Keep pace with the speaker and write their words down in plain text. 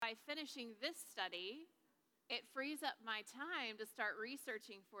finishing this study, it frees up my time to start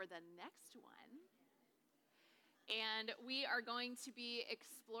researching for the next one. And we are going to be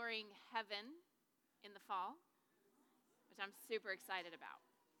exploring heaven in the fall, which I'm super excited about.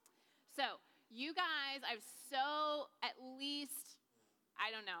 So, you guys, at least 5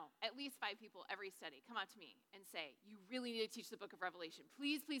 people every study come up to me and say, you really need to teach the book of Revelation.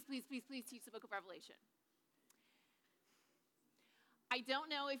 Please, please, please, please, please teach the book of Revelation. I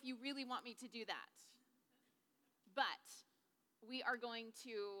don't know if you really want me to do that, but we are going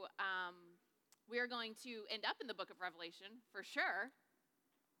to end up in the book of Revelation for sure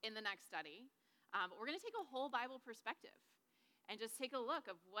in the next study. But we're going to take a whole Bible perspective and just take a look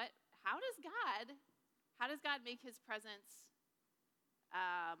of how does God make his presence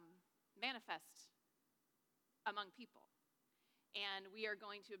manifest among people. And we are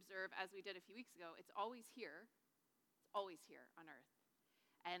going to observe, as we did a few weeks ago, it's always here on earth.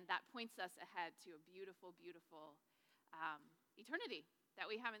 And that points us ahead to a beautiful, beautiful eternity that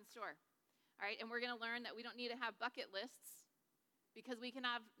we have in store. All right, and we're going to learn that we don't need to have bucket lists because we can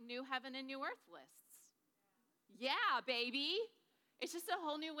have new heaven and new earth lists. Yeah, baby. It's just a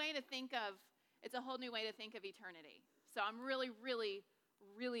whole new way to think of eternity. So I'm really, really,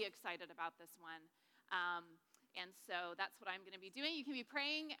 really excited about this one. And so that's what I'm going to be doing. You can be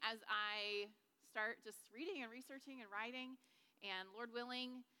praying as I start just reading and researching and writing. And Lord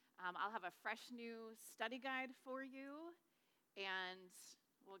willing, I'll have a fresh new study guide for you. And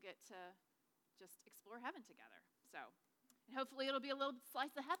we'll get to just explore heaven together. So, and hopefully it'll be a little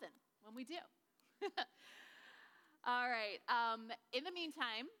slice of heaven when we do. All right. In the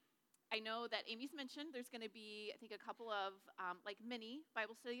meantime, I know that Amy's mentioned there's going to be, I think, a couple of mini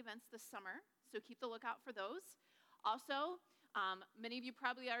Bible study events this summer. So keep the lookout for those. Also, many of you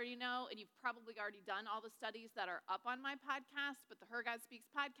probably already know, and you've probably already done all the studies that are up on my podcast, but the Her God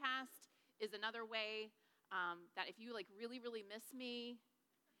Speaks podcast is another way that if you really, really miss me,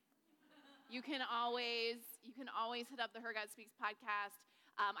 you can always hit up the Her God Speaks podcast.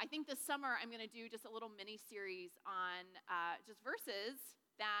 I think this summer I'm going to do just a little mini series on just verses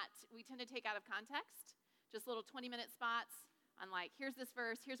that we tend to take out of context, just little 20-minute spots on here's this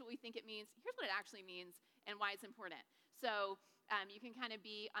verse, here's what we think it means, here's what it actually means, and why it's important. So you can kind of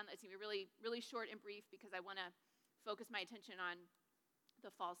be on, it's going to be really, really short and brief because I want to focus my attention on the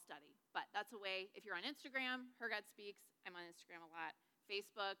fall study. But that's a way, if you're on Instagram, Her God Speaks, I'm on Instagram a lot.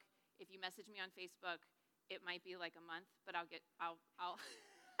 Facebook, if you message me on Facebook, it might be a month, but I'll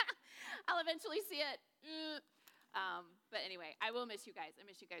I'll eventually see it. But anyway, I will miss you guys. I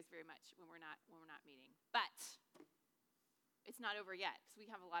miss you guys very much when we're not meeting. But it's not over yet because we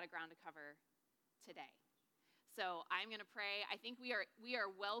have a lot of ground to cover today. So I'm going to pray. I think we are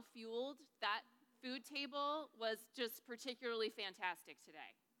well fueled. That food table was just particularly fantastic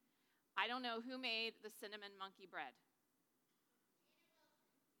today. I don't know who made the cinnamon monkey bread.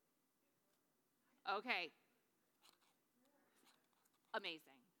 Okay.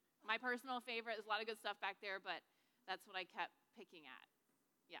 Amazing. My personal favorite, there's a lot of good stuff back there, but that's what I kept picking at.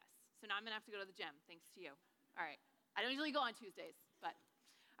 Yes. So now I'm going to have to go to the gym, thanks to you. All right. I don't usually go on Tuesdays, but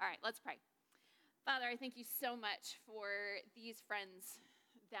all right, let's pray. Father, I thank you so much for these friends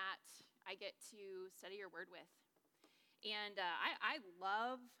that I get to study your word with. And I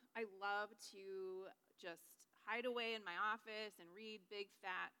love to just hide away in my office and read big,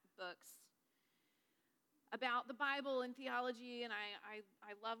 fat books about the Bible and theology, and I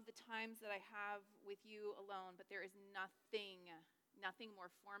love the times that I have with you alone, but there is nothing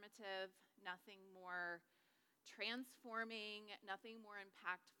more formative, nothing more transforming, nothing more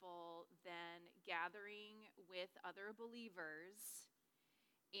impactful than gathering with other believers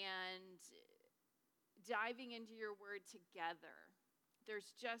and diving into your word together.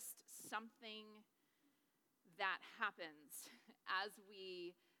 There's just something that happens as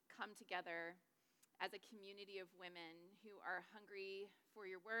we come together as a community of women who are hungry for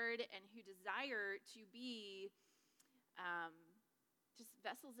your word and who desire to be just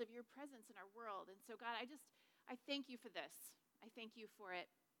vessels of your presence in our world. And so, God, I thank you for this. I thank you for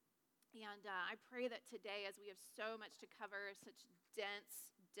it. And I pray that today, as we have so much to cover, such dense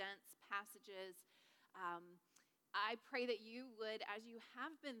passages, I pray that you would, as you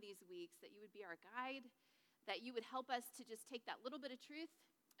have been these weeks, that you would be our guide, that you would help us to just take that little bit of truth,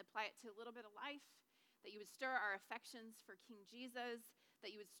 apply it to a little bit of life, that you would stir our affections for King Jesus, that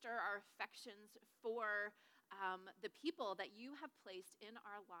you would stir our affections for the people that you have placed in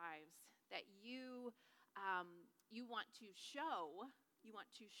our lives, that you want to show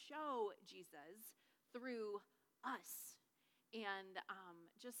Jesus through us, and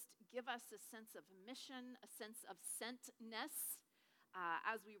just give us a sense of mission, a sense of sentness,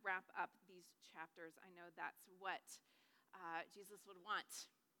 as we wrap up these chapters, I know that's what Jesus would want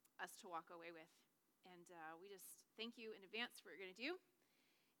us to walk away with. And we just thank you in advance for what you're going to do.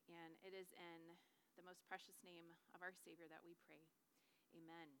 And it is in the most precious name of our Savior that we pray.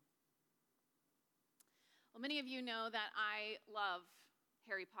 Amen. Well, many of you know that I love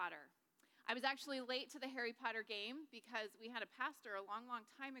Harry Potter. I was actually late to the Harry Potter game because we had a pastor a long, long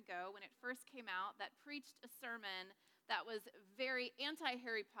time ago when it first came out that preached a sermon that was very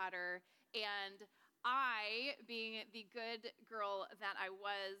anti-Harry Potter, and I, being the good girl that I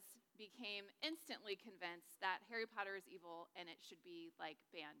was, became instantly convinced that Harry Potter is evil and it should be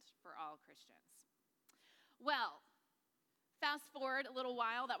banned for all Christians. Well, fast forward a little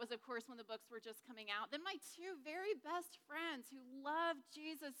while, that was of course when the books were just coming out. Then my two very best friends who loved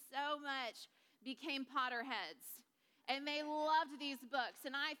Jesus so much became Potterheads. And they loved these books.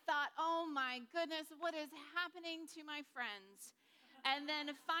 And I thought, oh my goodness, what is happening to my friends? And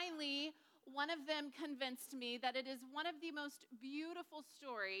then finally, one of them convinced me that it is one of the most beautiful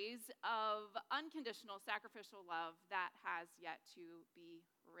stories of unconditional sacrificial love that has yet to be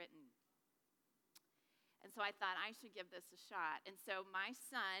written. And so I thought I should give this a shot. And so my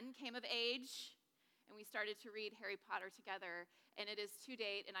son came of age, and we started to read Harry Potter together. And it is to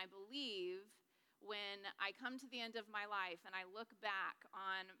date, and I believe when I come to the end of my life and I look back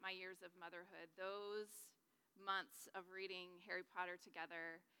on my years of motherhood, those months of reading Harry Potter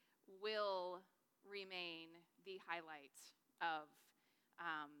together will remain the highlight of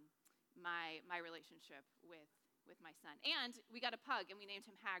my relationship with my son. And we got a pug, and we named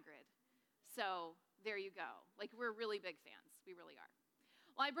him Hagrid. So there you go. We're really big fans. We really are.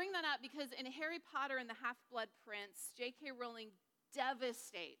 Well, I bring that up because in Harry Potter and the Half-Blood Prince, J.K. Rowling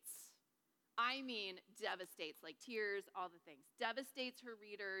devastates, tears, all the things, devastates her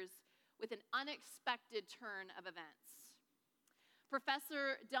readers with an unexpected turn of events.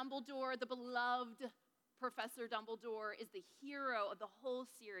 Professor Dumbledore, the beloved Professor Dumbledore, is the hero of the whole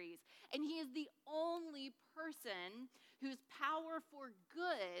series, and he is the only person whose power for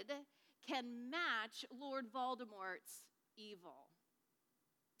good can match Lord Voldemort's evil.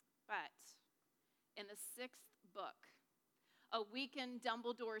 But in the 6th book, a weakened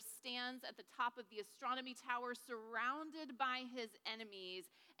Dumbledore stands at the top of the astronomy tower surrounded by his enemies,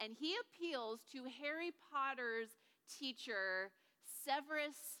 and he appeals to Harry Potter's teacher,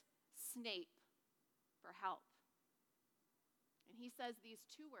 Severus Snape, for help. And he says these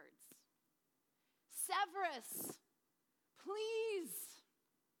 2 words, "Severus, please."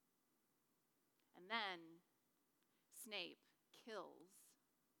 And then Snape kills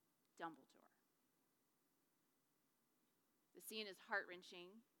Dumbledore. The scene is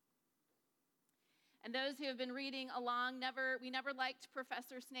heart-wrenching. And those who have been reading along, we never liked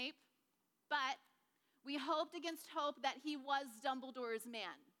Professor Snape, but we hoped against hope that he was Dumbledore's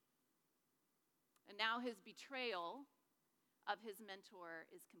man. And now his betrayal of his mentor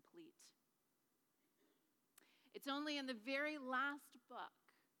is complete. It's only in the very last book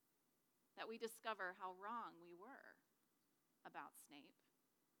that we discover how wrong we were about Snape.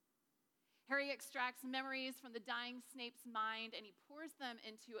 Harry extracts memories from the dying Snape's mind, and he pours them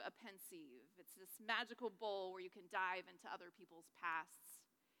into a pensieve. It's this magical bowl where you can dive into other people's pasts.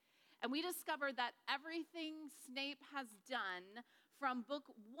 And we discover that everything Snape has done from book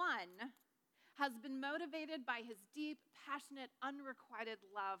 1 has been motivated by his deep, passionate, unrequited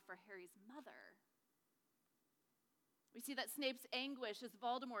love for Harry's mother. We see that Snape's anguish as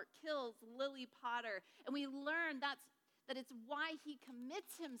Voldemort kills Lily Potter, and we learn that it's why he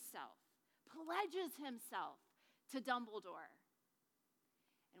commits himself, pledges himself to Dumbledore.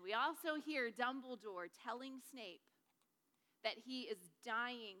 And we also hear Dumbledore telling Snape that he is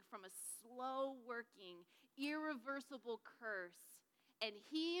dying from a slow-working, irreversible curse, and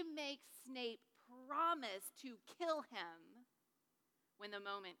he makes Snape promise to kill him when the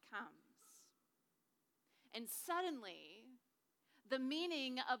moment comes. And suddenly, the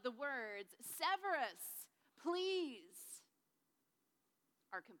meaning of the words, "Severus, please,"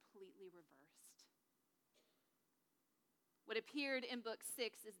 are completely reversed. What appeared in book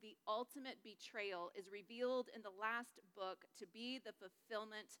 6 as the ultimate betrayal is revealed in the last book to be the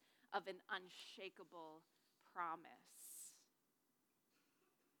fulfillment of an unshakable promise.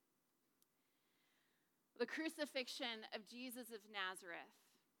 The crucifixion of Jesus of Nazareth,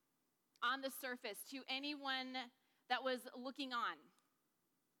 on the surface, to anyone that was looking on,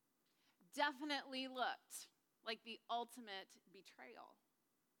 definitely looked like the ultimate betrayal.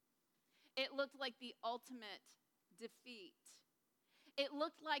 It looked like the ultimate defeat. It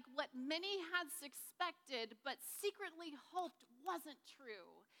looked like what many had suspected but secretly hoped wasn't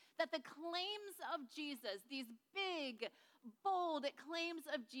true. That the claims of Jesus, these big, bold claims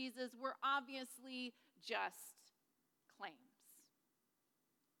of Jesus were obviously just claims.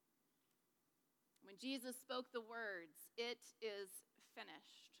 When Jesus spoke the words, "It is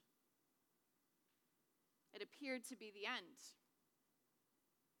finished," it appeared to be the end.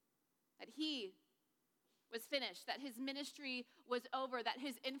 That he was finished, that his ministry was over, that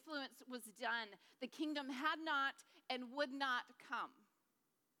his influence was done. The kingdom had not and would not come.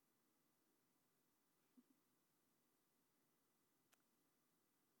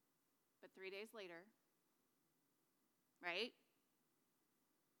 But 3 days later, right?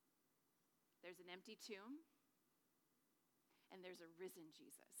 There's an empty tomb, and there's a risen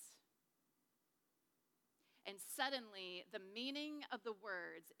Jesus. And suddenly, the meaning of the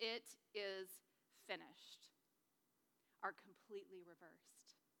words, "It is finished," are completely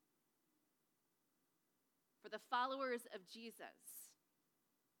reversed. For the followers of Jesus,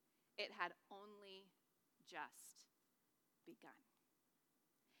 it had only just begun.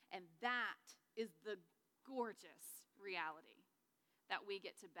 And that is the gorgeous reality that we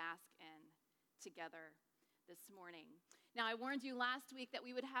get to bask in together this morning. Now, I warned you last week that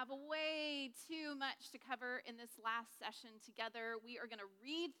we would have way too much to cover in this last session together. We are going to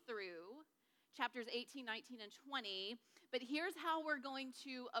read through chapters 18, 19, and 20, but here's how we're going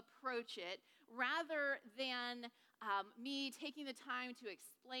to approach it. Rather than me taking the time to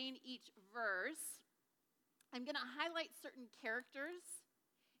explain each verse, I'm going to highlight certain characters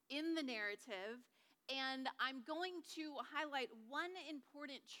in the narrative, and I'm going to highlight one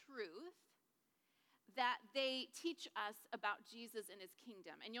important truth that they teach us about Jesus and his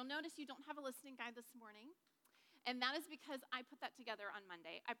kingdom. And you'll notice you don't have a listening guide this morning, and that is because I put that together on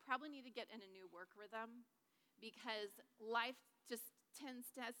Monday. I probably need to get in a new work rhythm because life just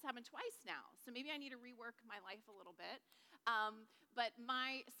tends to happen twice now. So maybe I need to rework my life a little bit. But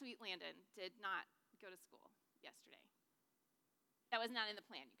my sweet Landon did not go to school yesterday. That was not in the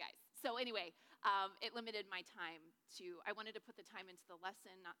plan, you guys. So anyway, it limited my time I wanted to put the time into the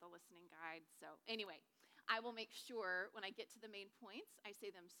lesson, not the listening guide. So anyway, I will make sure when I get to the main points, I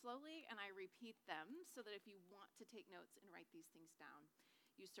say them slowly and I repeat them so that if you want to take notes and write these things down,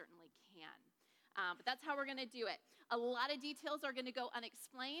 you certainly can. But that's how we're going to do it. A lot of details are going to go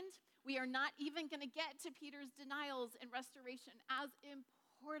unexplained. We are not even going to get to Peter's denials and restoration, as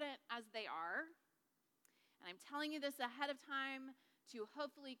important as they are. And I'm telling you this ahead of time to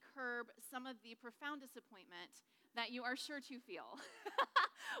hopefully curb some of the profound disappointment that you are sure to feel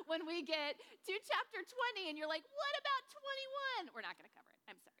when we get to chapter 20 and you're like, what about 21? We're not going to cover it.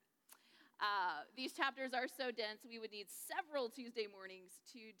 I'm sorry. These chapters are so dense, we would need several Tuesday mornings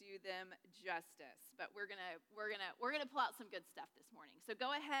to do them justice. But we're gonna pull out some good stuff this morning. So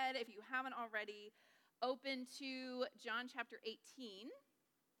go ahead, if you haven't already, open to John chapter 18.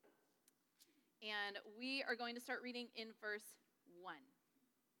 And we are going to start reading in verse 1.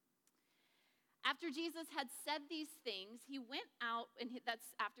 After Jesus had said these things, he went out, and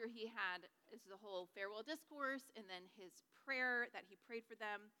that's after he had the whole farewell discourse and then his prayer that he prayed for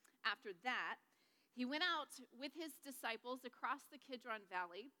them. After that, he went out with his disciples across the Kidron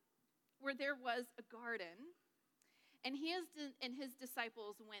Valley, where there was a garden, and he and his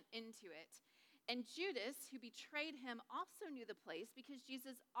disciples went into it. And Judas, who betrayed him, also knew the place because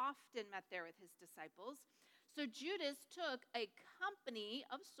Jesus often met there with his disciples. So Judas took a company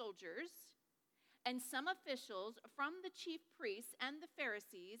of soldiers and some officials from the chief priests and the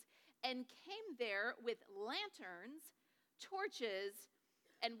Pharisees and came there with lanterns, torches,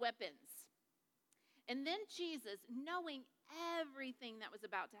 and weapons. And then Jesus, knowing everything that was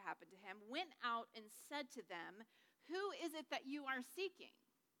about to happen to him, went out and said to them, "Who is it that you are seeking?"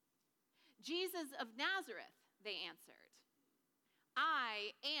 "Jesus of Nazareth," they answered.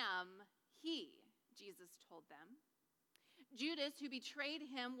 "I am he," Jesus told them. Judas, who betrayed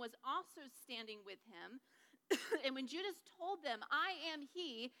him, was also standing with him. And when Judas told them, "I am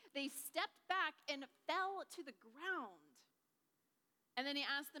he," they stepped back and fell to the ground. And then he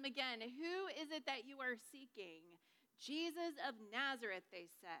asked them again, "Who is it that you are seeking?" "Jesus of Nazareth," they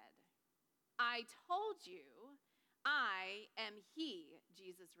said. "I told you, I am he,"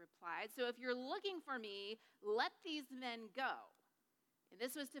 Jesus replied. "So if you're looking for me, let these men go." And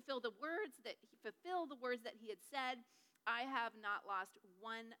this was to fulfill the words that he had said, "I have not lost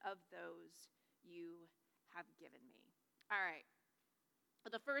one of those you have given me." All right.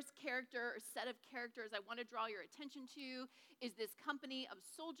 The first character or set of characters I want to draw your attention to is this company of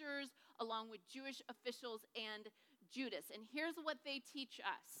soldiers along with Jewish officials and Judas. And here's what they teach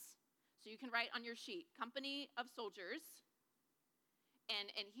us. So you can write on your sheet, company of soldiers.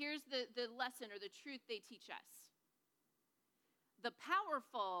 And here's the lesson or the truth they teach us. The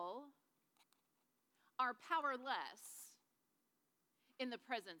powerful are powerless in the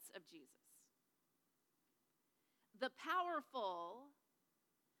presence of Jesus. The powerful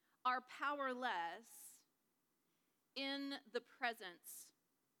are powerless in the presence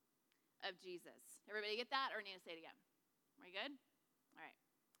of Jesus. Everybody get that, or need to say it again? Are you good? All right.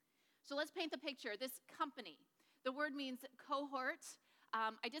 So let's paint the picture. This company, the word means cohort.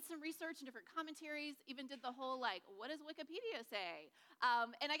 I did some research in different commentaries, even did the whole, what does Wikipedia say?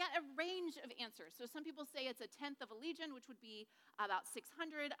 And I got a range of answers. So some people say it's a tenth of a legion, which would be about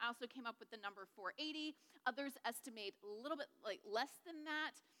 600. I also came up with the number 480. Others estimate a little bit less than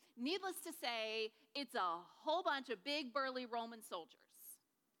that. Needless to say, it's a whole bunch of big, burly Roman soldiers.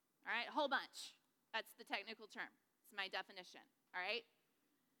 All right, a whole bunch. That's the technical term. It's my definition. All right?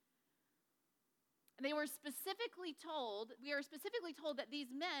 And we are specifically told that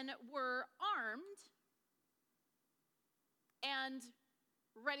these men were armed and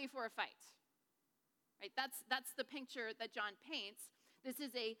ready for a fight. Right? That's the picture that John paints. This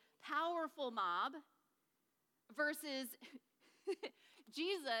is a powerful mob versus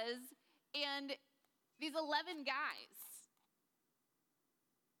Jesus and these 11 guys.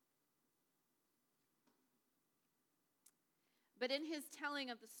 But in his telling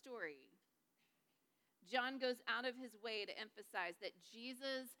of the story, John goes out of his way to emphasize that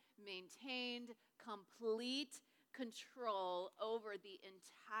Jesus maintained complete control over the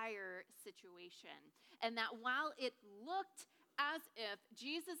entire situation. And that while it looked as if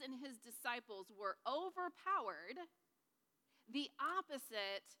Jesus and his disciples were overpowered, the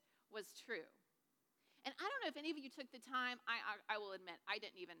opposite was true. And I don't know if any of you took the time, I will admit, I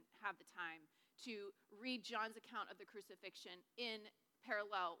didn't even have the time to read John's account of the crucifixion in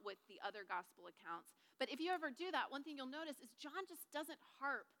parallel with the other gospel accounts. But if you ever do that, one thing you'll notice is John just doesn't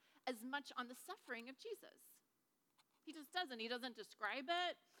harp as much on the suffering of Jesus. He just doesn't. He doesn't describe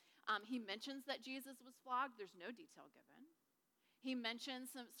it. He mentions that Jesus was flogged. There's no detail given. He mentions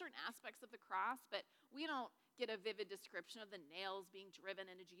some certain aspects of the cross, but we don't get a vivid description of the nails being driven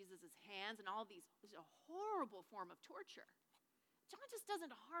into Jesus' hands and all these. It's a horrible form of torture. John just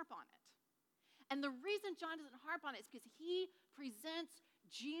doesn't harp on it. And the reason John doesn't harp on it is because he presents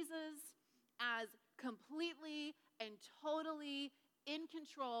Jesus as completely and totally in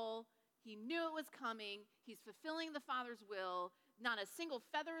control. He knew it was coming. He's fulfilling the Father's will. Not a single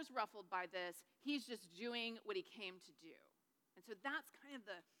feather is ruffled by this. He's just doing what he came to do. And so that's kind of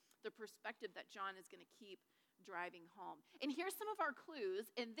the perspective that John is going to keep driving home. And here's some of our clues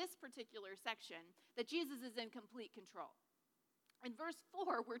in this particular section that Jesus is in complete control. In verse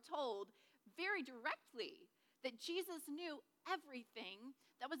 4, we're told very directly that Jesus knew everything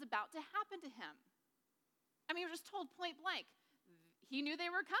that was about to happen to him. I mean, we're just told point blank. He knew they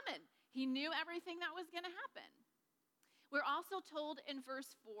were coming. He knew everything that was going to happen. We're also told in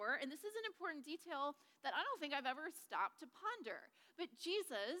verse 4, and this is an important detail that I don't think I've ever stopped to ponder, but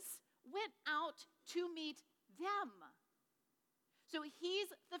Jesus went out to meet them. So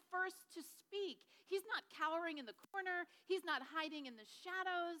he's the first to speak. He's not cowering in the corner. He's not hiding in the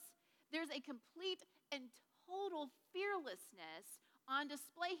shadows. There's a complete and total fearlessness on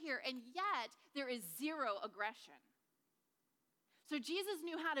display here, and yet there is zero aggression. So Jesus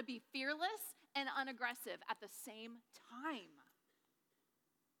knew how to be fearless and unaggressive at the same time.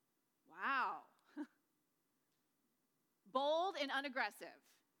 Wow. Bold and unaggressive.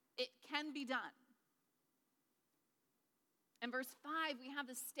 It can be done. In verse 5, we have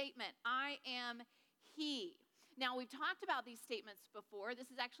this statement, I am he. Now, we've talked about these statements before. This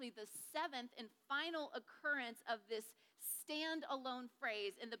is actually the 7th and final occurrence of this stand-alone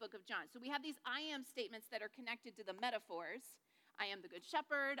phrase in the book of John. So we have these I am statements that are connected to the metaphors. I am the good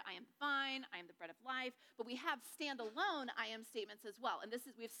shepherd, I am the vine, I am the bread of life. But we have stand-alone I am statements as well. And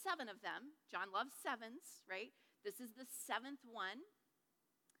we have 7 of them. John loves 7s, right? This is the 7th one.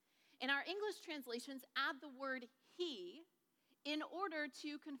 In our English translations, add the word he in order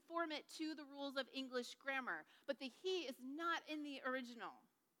to conform it to the rules of English grammar. But the he is not in the original.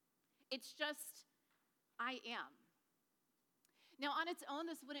 It's just, I am. Now, on its own,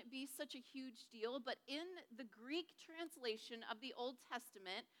 this wouldn't be such a huge deal, but in the Greek translation of the Old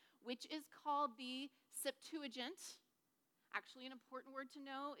Testament, which is called the Septuagint, actually an important word to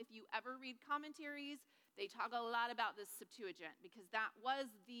know, if you ever read commentaries, they talk a lot about this Septuagint, because that was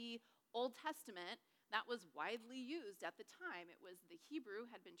the Old Testament that was widely used at the time. It was the Hebrew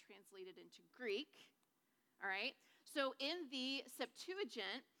had been translated into Greek, all right? So in the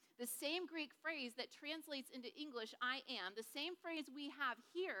Septuagint, the same Greek phrase that translates into English, I am, the same phrase we have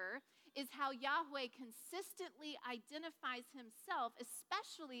here is how Yahweh consistently identifies himself,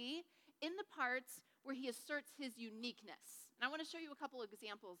 especially in the parts where he asserts his uniqueness. And I want to show you a couple of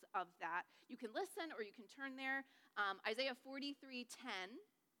examples of that. You can listen or you can turn there. Isaiah 43:10,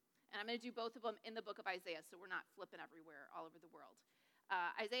 and I'm going to do both of them in the book of Isaiah, so we're not flipping everywhere all over the world.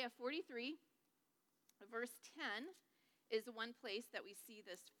 Isaiah 43, verse 10, is one place that we see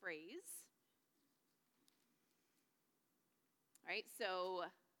this phrase. All right, so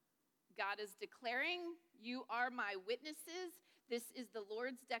God is declaring, "You are my witnesses. This is the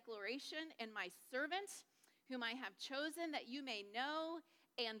Lord's declaration, and my servant, whom I have chosen, that you may know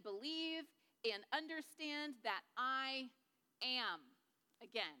and believe and understand that I am."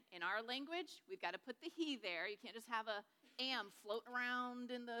 Again, in our language, we've got to put the he there. You can't just have a am floating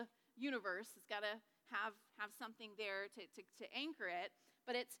around in the universe. It's got to have something there to anchor it.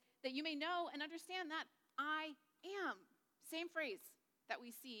 But it's that you may know and understand that I am. Same phrase that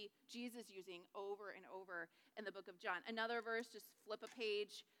we see Jesus using over and over in the book of John. Another verse, just flip a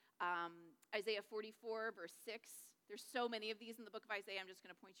page, Isaiah 44, verse 6. There's so many of these in the book of Isaiah. I'm just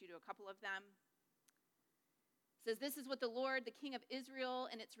going to point you to a couple of them. It says, "This is what the Lord, the King of Israel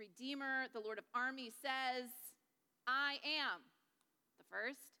and its Redeemer, the Lord of armies says, I am the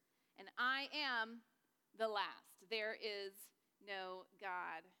first, and I am the last. There is no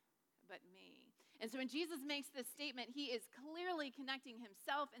God but me." And so when Jesus makes this statement, he is clearly connecting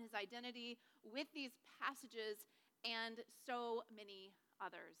himself and his identity with these passages and so many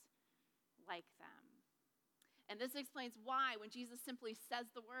others like them. And this explains why when Jesus simply says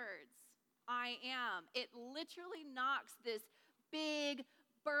the words, "I am," it literally knocks this big,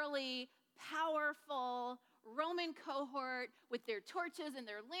 burly, powerful Roman cohort with their torches and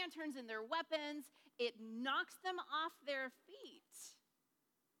their lanterns and their weapons, it knocks them off their feet.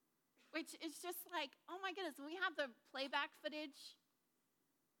 Which is just like, oh my goodness, when we have the playback footage,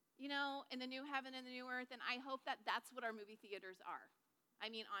 in the new heaven and the new earth, and I hope that that's what our movie theaters are. I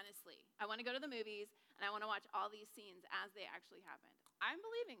mean, honestly, I want to go to the movies, and I want to watch all these scenes as they actually happened. I'm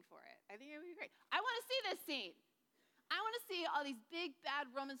believing for it. I think it would be great. I want to see this scene. I want to see all these big,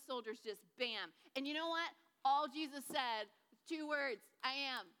 bad Roman soldiers just bam. And you know what? All Jesus said was 2 words, "I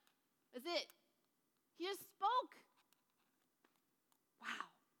am." That's it. He just spoke.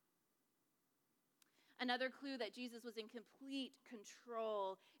 Wow. Another clue that Jesus was in complete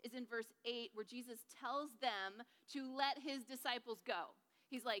control is in verse 8, where Jesus tells them to let his disciples go.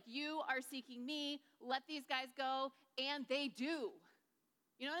 He's like, "You are seeking me, let these guys go," and they do.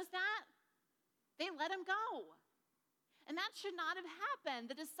 You notice that? They let him go. And that should not have happened.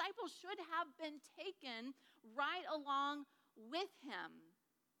 The disciples should have been taken right along with him.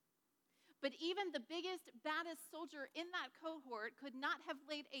 But even the biggest, baddest soldier in that cohort could not have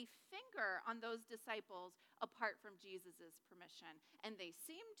laid a finger on those disciples apart from Jesus' permission. And they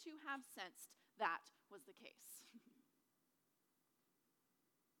seem to have sensed that was the case.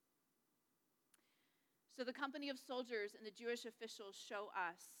 So the company of soldiers and the Jewish officials show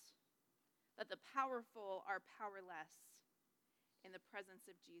us that the powerful are powerless in the presence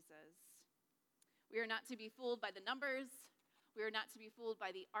of Jesus. We are not to be fooled by the numbers. We are not to be fooled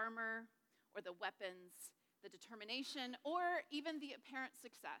by the armor or the weapons, the determination, or even the apparent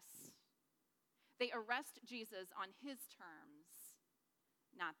success. They arrest Jesus on his terms,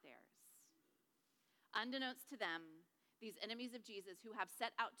 not theirs. Unbeknownst to them, these enemies of Jesus who have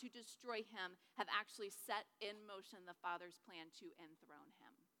set out to destroy him have actually set in motion the Father's plan to enthrone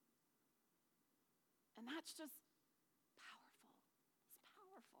him. And that's just powerful. It's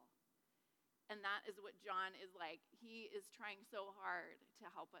powerful. And that is what John is like. He is trying so hard to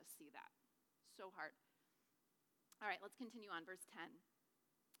help us see that. So hard. All right, let's continue on. Verse 10.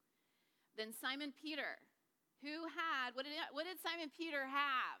 Then Simon Peter, who had, what did Simon Peter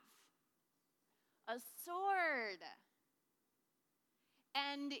have? A sword.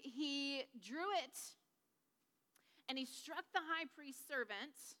 And he drew it, and he struck the high priest's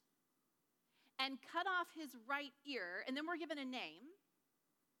servant and cut off his right ear. And then we're given a name.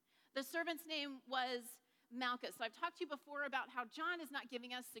 The servant's name was Malchus. So I've talked to you before about how John is not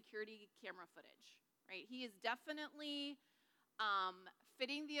giving us security camera footage, right? He is definitely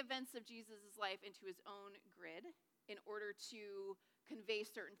fitting the events of Jesus' life into his own grid in order to convey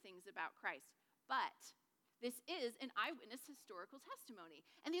certain things about Christ. But this is an eyewitness historical testimony.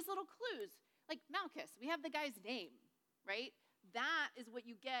 And these little clues, like Malchus, we have the guy's name, right? That is what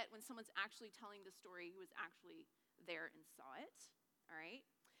you get when someone's actually telling the story who was actually there and saw it, all right?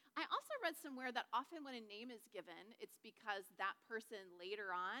 I also read somewhere that often when a name is given, it's because that person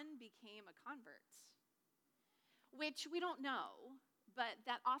later on became a convert, which we don't know, but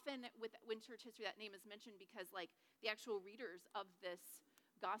that often when church history, that name is mentioned because the actual readers of this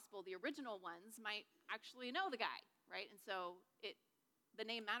gospel, the original ones, might actually know the guy, right? And so the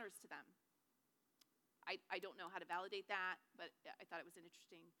name matters to them. I don't know how to validate that, but I thought it was an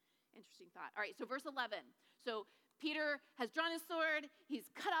interesting thought. All right, so verse 11. So Peter has drawn his sword. He's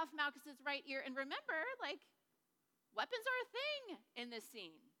cut off Malchus's right ear. And remember, weapons are a thing in this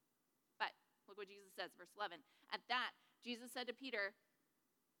scene. But look what Jesus says, verse 11. At that, Jesus said to Peter,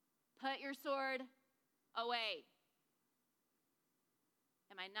 "Put your sword away.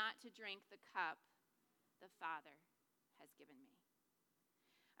 Am I not to drink the cup the Father has given me?"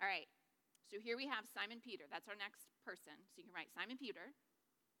 All right, so here we have Simon Peter. That's our next person. So you can write Simon Peter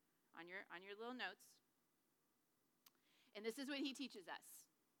on your little notes. And this is what he teaches us.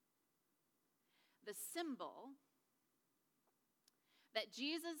 The symbol that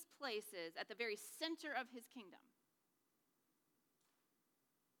Jesus places at the very center of his kingdom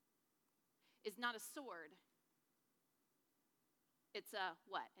is not a sword. It's a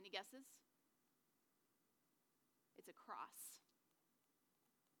what? Any guesses? It's a cross.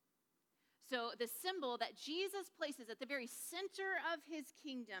 So the symbol that Jesus places at the very center of his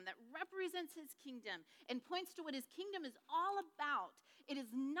kingdom, that represents his kingdom and points to what his kingdom is all about, it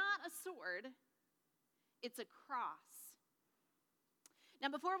is not a sword, it's a cross. Now,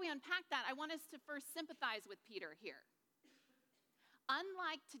 before we unpack that, I want us to first sympathize with Peter here.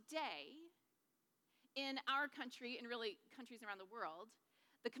 Unlike today, in our country, and really countries around the world,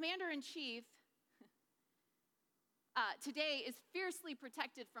 the commander-in-chief today is fiercely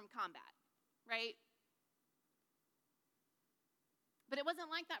protected from combat, right? But it wasn't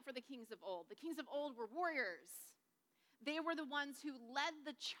like that for the kings of old. The kings of old were warriors. They were the ones who led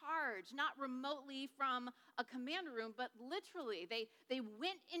the charge, not remotely from a command room, but literally. They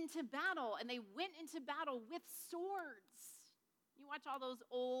went into battle, and they went into battle with swords. You watch all those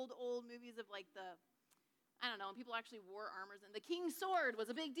old movies of when people actually wore armors, and the king's sword was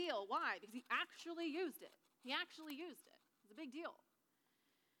a big deal. Why? Because he actually used it. It was a big deal.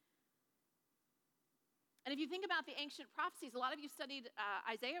 And if you think about the ancient prophecies, a lot of you studied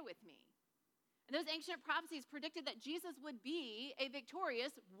Isaiah with me. And those ancient prophecies predicted that Jesus would be a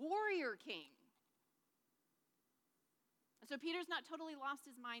victorious warrior king. And so Peter's not totally lost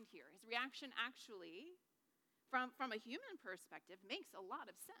his mind here. His reaction actually, from a human perspective, makes a lot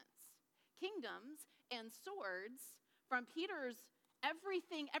of sense. Kingdoms and swords, from Peter's every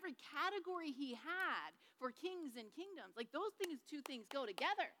category he had for kings and kingdoms, those two things go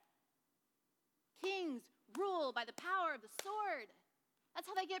together. Kings rule by the power of the sword. That's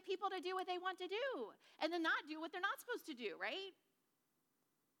how they get people to do what they want to do and then not do what they're not supposed to do, right?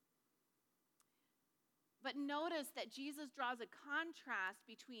 But notice that Jesus draws a contrast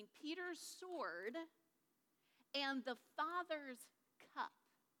between Peter's sword and the Father's cup.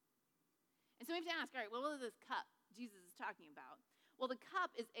 And so we have to ask, all right, well, what is this cup Jesus is talking about? Well, the cup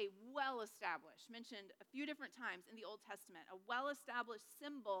is a well-established, mentioned a few different times in the Old Testament, a well-established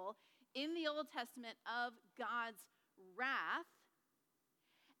symbol in the Old Testament of God's wrath.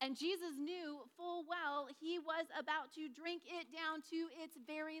 And Jesus knew full well he was about to drink it down to its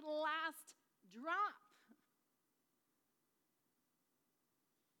very last drop.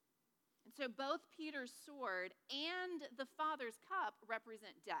 And so both Peter's sword and the Father's cup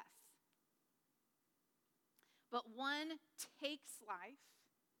represent death. But one takes life,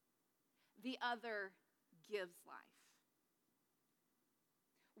 the other gives life.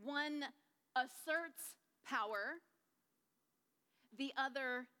 One asserts power, the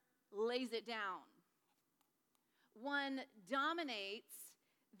other lays it down. One dominates,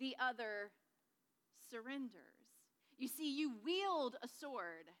 the other surrenders. You see, you wield a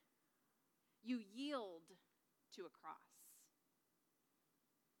sword, you yield to a cross.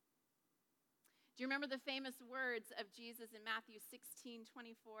 Do you remember the famous words of Jesus in Matthew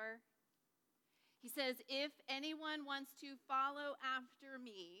 16:24? He says, "If anyone wants to follow after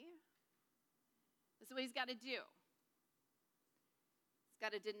me," this is what he's got to do. He's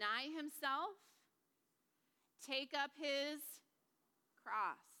got to deny himself, take up his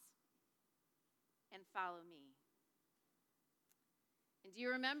cross, and follow me. And do you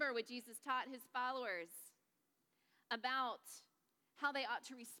remember what Jesus taught his followers about how they ought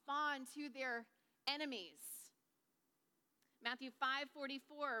to respond to their enemies? Matthew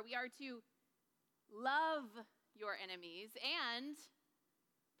 5:44, we are to love your enemies and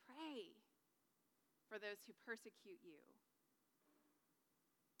pray for those who persecute you.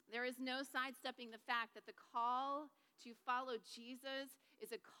 There is no sidestepping the fact that the call to follow Jesus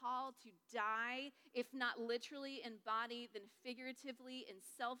is a call to die, if not literally in body, then figuratively in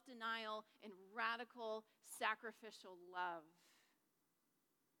self-denial and radical sacrificial love.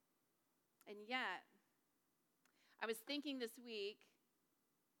 And yet, I was thinking this week,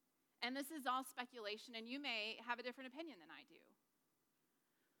 and this is all speculation, and you may have a different opinion than I do.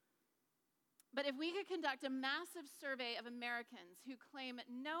 But if we could conduct a massive survey of Americans who claim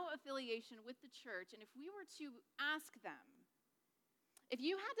no affiliation with the church, and if we were to ask them, if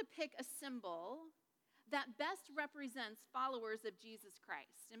you had to pick a symbol that best represents followers of Jesus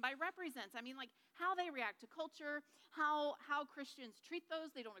Christ, and by represents, I mean like how they react to culture, how Christians treat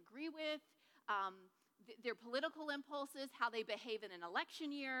those they don't agree with, their political impulses, how they behave in an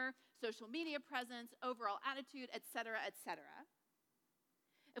election year, social media presence, overall attitude, etc., etc.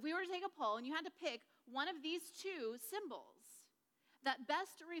 If we were to take a poll and you had to pick one of these two symbols that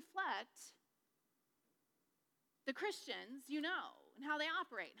best reflect the Christians you know and how they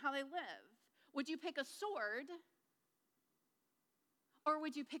operate, how they live, would you pick a sword or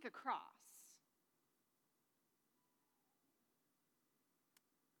would you pick a cross?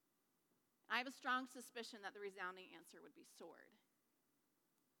 I have a strong suspicion that the resounding answer would be sword.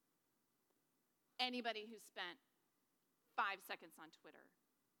 Anybody who spent 5 seconds on Twitter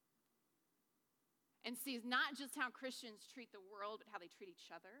and sees not just how Christians treat the world, but how they treat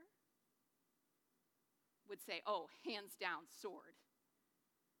each other, would say, oh, hands down, sword.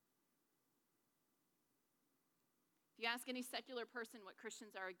 If you ask any secular person what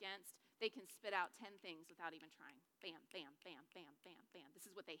Christians are against, they can spit out 10 things without even trying. Bam, bam, bam, bam, bam, bam. This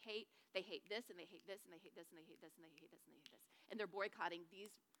is what they hate. They hate this, and they hate this, and they hate this, and they hate this, and they hate this, and they hate this. And they're boycotting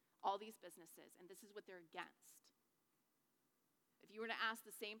all these businesses, and this is what they're against. If you were to ask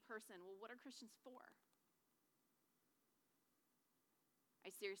the same person, well, what are Christians for? I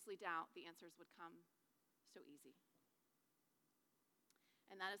seriously doubt the answers would come so easy.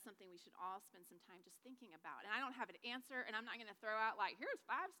 And that is something we should all spend some time just thinking about. And I don't have an answer, and I'm not going to throw out like, here's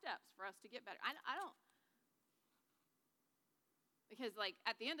 5 steps for us to get better. I don't. Because like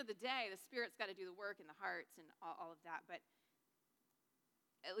at the end of the day, the Spirit's got to do the work in the hearts and all of that. But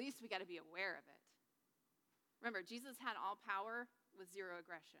at least we got to be aware of it. Remember, Jesus had all power with 0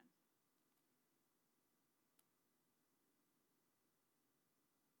 aggression.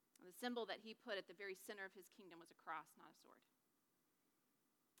 And the symbol that he put at the very center of his kingdom was a cross, not a sword.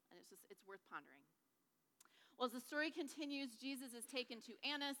 And it's worth pondering. Well, as the story continues, Jesus is taken to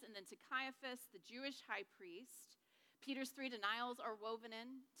Annas and then to Caiaphas, the Jewish high priest. Peter's 3 denials are woven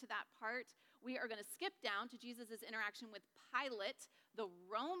in to that part. We are going to skip down to Jesus' interaction with Pilate, the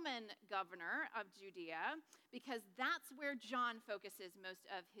Roman governor of Judea, because that's where John focuses most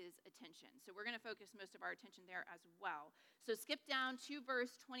of his attention. So we're going to focus most of our attention there as well. So skip down to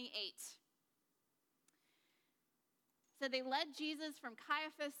verse 28. So they led Jesus from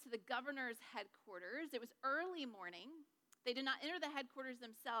Caiaphas to the governor's headquarters. It was early morning. They did not enter the headquarters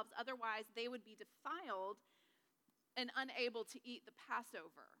themselves, otherwise they would be defiled and unable to eat the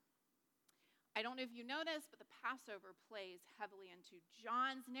Passover. I don't know if you noticed, but the Passover plays heavily into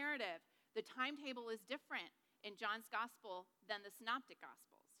John's narrative. The timetable is different in John's gospel than the synoptic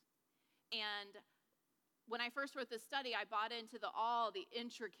gospels. And when I first wrote this study, I bought into all the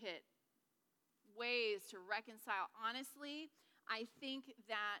intricate ways to reconcile. Honestly, I think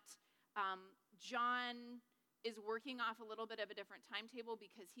that John is working off a little bit of a different timetable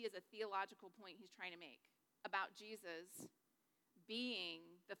because he has a theological point he's trying to make about Jesus being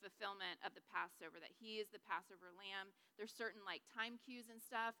the fulfillment of the Passover, that he is the Passover lamb. There's certain like time cues and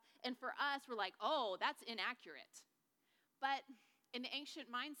stuff. And for us, we're like, oh, that's inaccurate. But in the ancient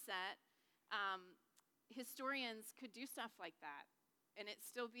mindset, historians could do stuff like that and it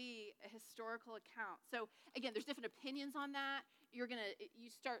still be a historical account. So again, there's different opinions on that. You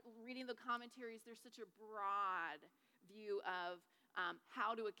start reading the commentaries, there's such a broad view of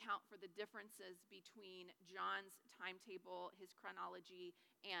how to account for the differences between John's timetable, his chronology,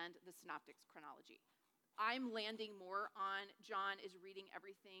 and the synoptics chronology. I'm landing more on John is reading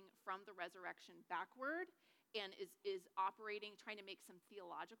everything from the resurrection backward and is operating, trying to make some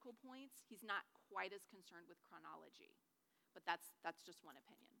theological points. He's not quite as concerned with chronology, but that's just one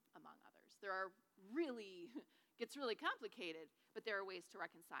opinion among others. There are gets really complicated, but there are ways to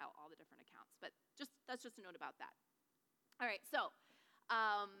reconcile all the different accounts. But that's just a note about that. All right, so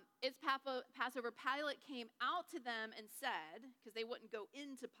it's Passover. Pilate came out to them and said, because they wouldn't go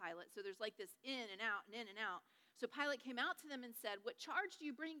into Pilate, so there's like this in and out and in and out. So Pilate came out to them and said, "What charge do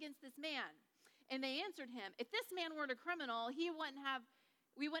you bring against this man?" And they answered him, "If this man were a criminal, we wouldn't have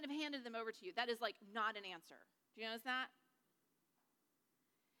handed them over to you." That is like not an answer. Do you notice that?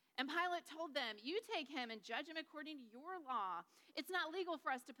 And Pilate told them, "You take him and judge him according to your law. It's not legal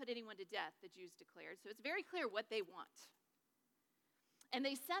for us to put anyone to death," the Jews declared. So it's very clear what they want. And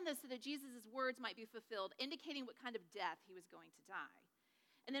they said this so that Jesus' words might be fulfilled, indicating what kind of death he was going to die.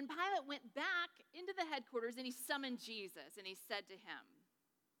 And then Pilate went back into the headquarters and he summoned Jesus and he said to him,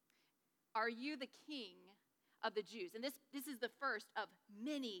 "Are you the king of the Jews?" And this is the first of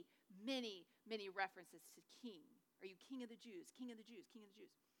many, many many references to king. Are you king of the Jews? King of the Jews, king of the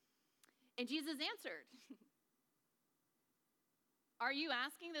Jews. And Jesus answered, are you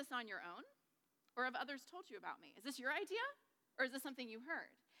asking this on your own? Or have others told you about me? Is this your idea? Or is this something you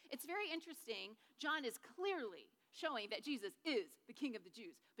heard? It's very interesting. John is clearly showing that Jesus is the king of the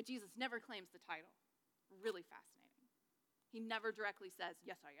Jews, but Jesus never claims the title. Really fascinating. He never directly says,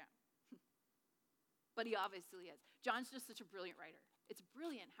 yes, I am. But he obviously is. John's just such a brilliant writer. It's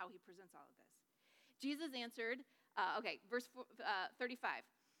brilliant how he presents all of this. Jesus answered, verse 35.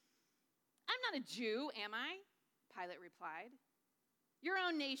 I'm not a Jew, am I? Pilate replied. Your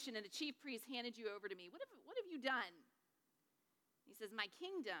own nation and the chief priests handed you over to me. What have you done? He says, my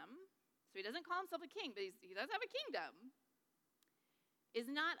kingdom, so he doesn't call himself a king, but he does have a kingdom, is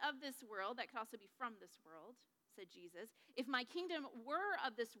not of this world. That could also be from this world, said Jesus. If my kingdom were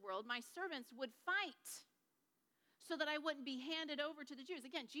of this world, my servants would fight so that I wouldn't be handed over to the Jews.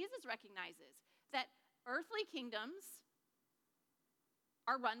 Again, Jesus recognizes that earthly kingdoms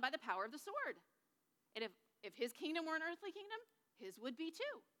are run by the power of the sword. And if his kingdom were an earthly kingdom, his would be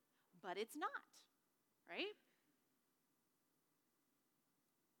too. But it's not, right?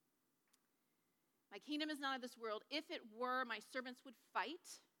 My kingdom is not of this world. If it were, my servants would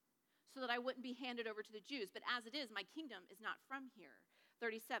fight so that I wouldn't be handed over to the Jews. But as it is, my kingdom is not from here.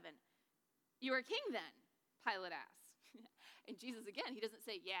 37. You are king then? Pilate asks. And Jesus, again, he doesn't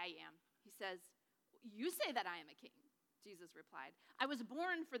say, yeah, I am. He says, you say that I am a king. Jesus replied, I was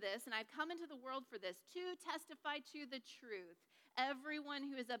born for this, and I've come into the world for this, to testify to the truth. Everyone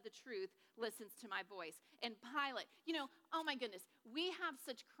who is of the truth listens to my voice. And Pilate, oh my goodness, we have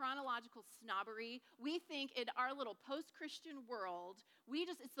such chronological snobbery. We think in our little post-Christian world,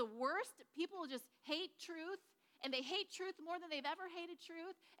 it's the worst. People just hate truth, and they hate truth more than they've ever hated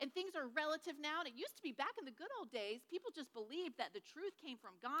truth, and things are relative now. And it used to be back in the good old days, people just believed that the truth came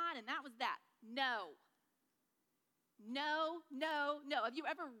from God, and that was that. No. Have you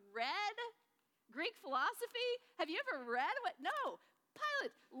ever read Greek philosophy? Have you ever read what? No.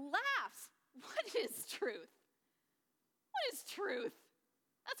 Pilate laughs. What is truth? What is truth?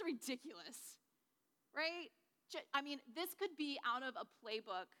 That's ridiculous, right? I mean, this could be out of a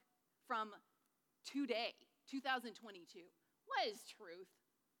playbook from today, 2022. What is truth?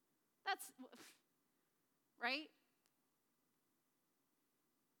 That's, right?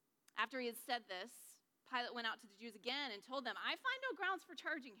 After he had said this, Pilate went out to the Jews again and told them, I find no grounds for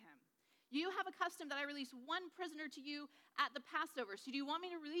charging him. You have a custom that I release one prisoner to you at the Passover. So do you want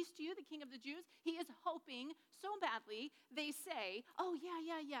me to release to you the king of the Jews? He is hoping so badly. They say, oh,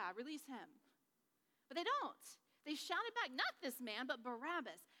 yeah, release him. But they don't. They shouted back, not this man, but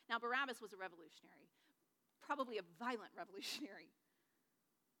Barabbas. Now, Barabbas was a revolutionary, probably a violent revolutionary.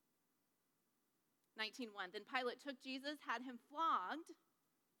 19:1. Then Pilate took Jesus, had him flogged.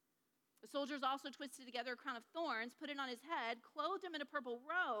 The soldiers also twisted together a crown of thorns, put it on his head, clothed him in a purple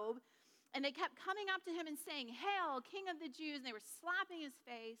robe, and they kept coming up to him and saying, Hail, King of the Jews, and they were slapping his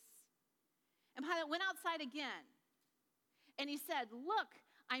face. And Pilate went outside again, and he said, Look,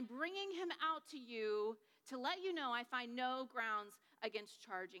 I'm bringing him out to you to let you know I find no grounds against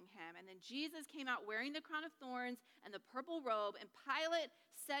charging him. And then Jesus came out wearing the crown of thorns and the purple robe, and Pilate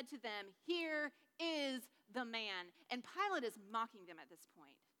said to them, Here is the man. And Pilate is mocking them at this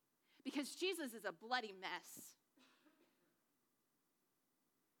point, because Jesus is a bloody mess.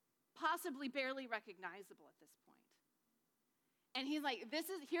 Possibly barely recognizable at this point. And he's like,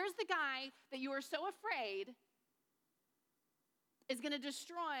 here's the guy that you are so afraid is going to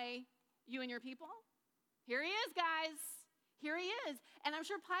destroy you and your people. Here he is, guys. Here he is. And I'm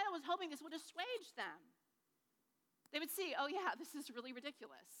sure Pilate was hoping this would assuage them. They would see, oh yeah, this is really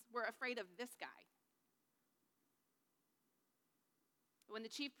ridiculous. We're afraid of this guy. When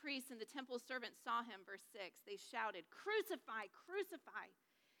the chief priests and the temple servants saw him, verse 6, they shouted, Crucify, crucify.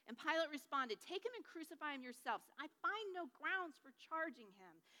 And Pilate responded, Take him and crucify him yourselves. I find no grounds for charging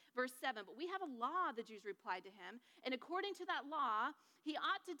him. Verse 7, But we have a law, the Jews replied to him, and according to that law, he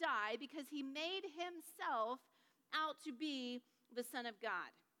ought to die because he made himself out to be the Son of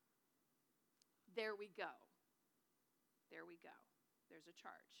God. There we go. There we go. There's a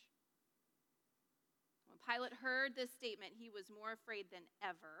charge. When Pilate heard this statement, he was more afraid than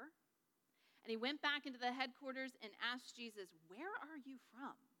ever. And he went back into the headquarters and asked Jesus, Where are you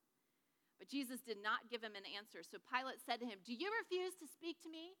from? But Jesus did not give him an answer. So Pilate said to him, Do you refuse to speak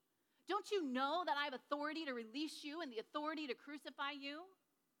to me? Don't you know that I have authority to release you and the authority to crucify you?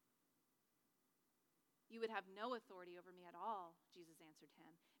 You would have no authority over me at all, Jesus answered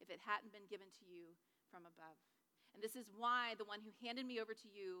him, if it hadn't been given to you from above. And this is why the one who handed me over to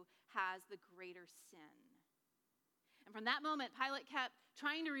you has the greater sin. And from that moment, Pilate kept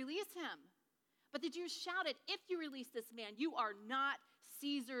trying to release him, But the Jews shouted, "If you release this man, you are not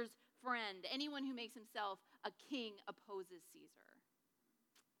Caesar's friend. Anyone who makes himself a king opposes Caesar."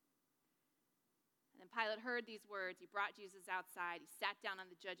 And then Pilate heard these words. He brought Jesus outside. He sat down on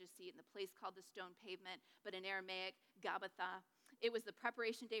the judge's seat in the place called the Stone Pavement, but in Aramaic, Gabbatha. It was the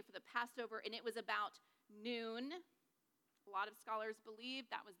preparation day for the Passover, and it was about noon. A lot of scholars believe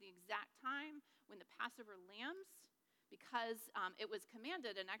that was the exact time when the Passover lambs, because it was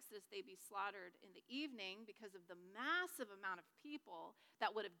commanded in Exodus they be slaughtered in the evening because of the massive amount of people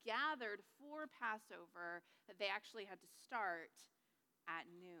that would have gathered for Passover, that they actually had to start at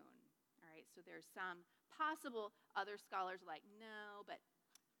noon. All right, so there's some possible, other scholars like no, but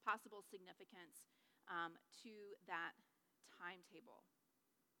possible significance to that timetable.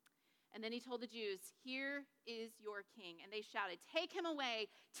 And then he told the Jews, "Here is your king." And they shouted, take him away,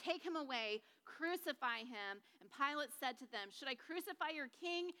 crucify him." And Pilate said to them, "Should I crucify your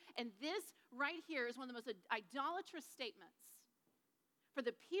king?" And this right here is one of the most idolatrous statements. For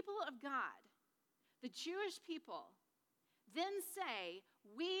the people of God, the Jewish people, then say,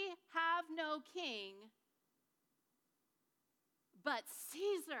 "We have no king but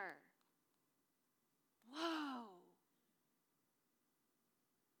Caesar." Whoa.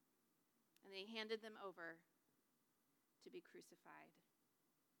 And they handed them over to be crucified.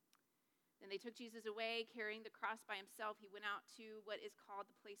 Then they took Jesus away, carrying the cross by himself. He went out to what is called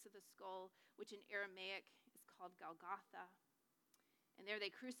the place of the skull, which in Aramaic is called Golgotha. And there they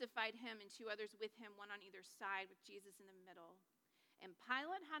crucified him and two others with him, one on either side, with Jesus in the middle. And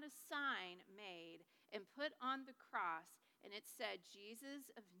Pilate had a sign made and put on the cross, and it said, "Jesus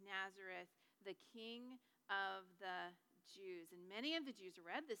of Nazareth, the King of the Jews." And many of the Jews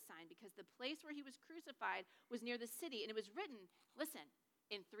read this sign because the place where he was crucified was near the city, and it was written, listen,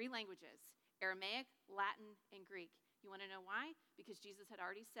 in 3 languages: Aramaic, Latin, and Greek. You want to know why? Because Jesus had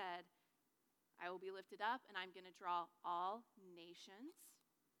already said, "I will be lifted up, and I'm going to draw all nations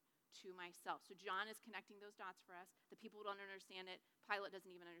to myself." So John is connecting those dots for us. The people don't understand it. Pilate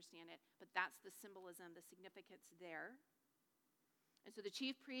doesn't even understand it, but that's the symbolism, the significance there. And so the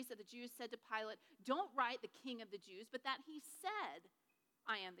chief priests of the Jews said to Pilate, "Don't write the King of the Jews, but that he said,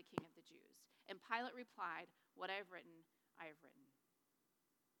 'I am the King of the Jews.'" And Pilate replied, "What I have written, I have written."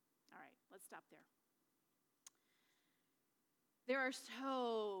 All right, let's stop there. There are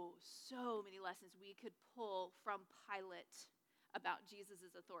so many lessons we could pull from Pilate about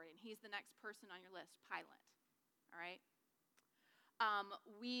Jesus' authority. And he's the next person on your list, Pilate. All right?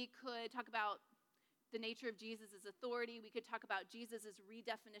 We could talk about the nature of Jesus' authority. We could talk about Jesus'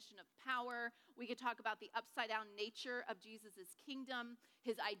 redefinition of power. We could talk about the upside-down nature of Jesus' kingdom,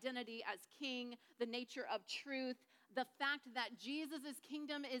 his identity as king, the nature of truth, the fact that Jesus'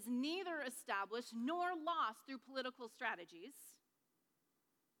 kingdom is neither established nor lost through political strategies.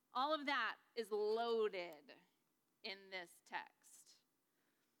 All of that is loaded in this text.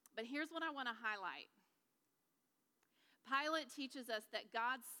 But here's what I want to highlight. Pilate teaches us that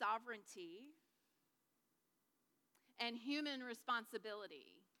God's sovereignty and human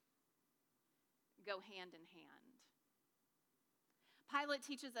responsibility go hand in hand. Pilate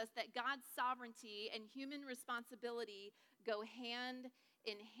teaches us that God's sovereignty and human responsibility go hand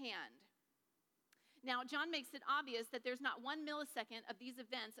in hand. Now, John makes it obvious that there's not 1 millisecond of these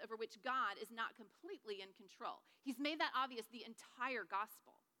events over which God is not completely in control. He's made that obvious the entire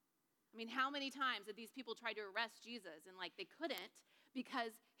gospel. I mean, how many times have these people tried to arrest Jesus and they couldn't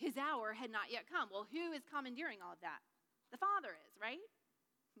because his hour had not yet come? Well, who is commandeering all of that? The Father is, right?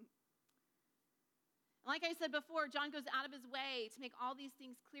 Like I said before, John goes out of his way to make all these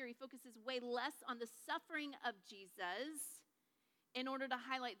things clear. He focuses way less on the suffering of Jesus in order to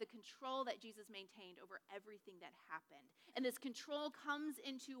highlight the control that Jesus maintained over everything that happened. And this control comes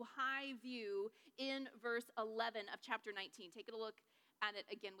into high view in verse 11 of chapter 19. Take a look at it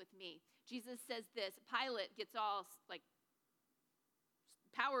again with me. Jesus says this. Pilate gets all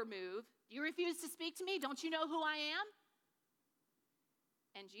power move. "Do you refuse to speak to me? Don't you know who I am?"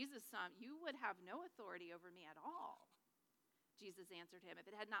 And Jesus said, "You would have no authority over me at all." Jesus answered him, "If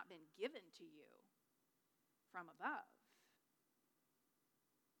it had not been given to you from above."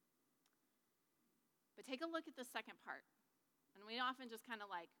 But take a look at the second part. And we often just kind of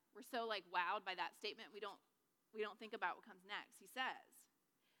we're so wowed by that statement, we don't think about what comes next. He says,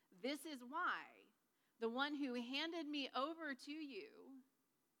 "This is why the one who handed me over to you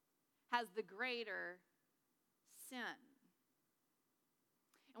has the greater sin."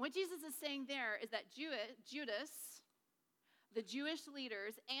 And what Jesus is saying there is that Judas, the Jewish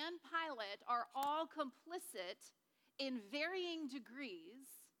leaders, and Pilate are all complicit in varying degrees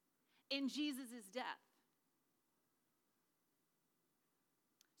in Jesus' death.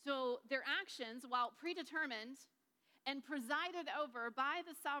 So their actions, while predetermined and presided over by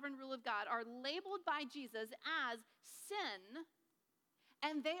the sovereign rule of God, are labeled by Jesus as sin,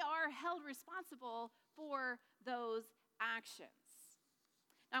 and they are held responsible for those actions.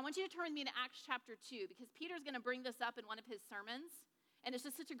 Now, I want you to turn with me to Acts chapter 2, because Peter's going to bring this up in one of his sermons, and it's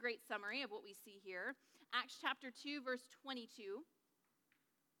just such a great summary of what we see here. Acts chapter 2, verse 22.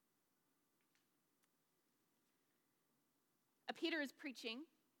 Peter is preaching.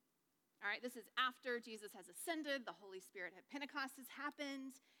 All right, this is after Jesus has ascended, the Holy Spirit at Pentecost has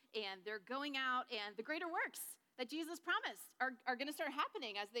happened, and they're going out, and the greater works that Jesus promised are going to start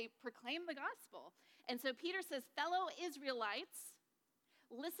happening as they proclaim the gospel. And so Peter says, fellow Israelites,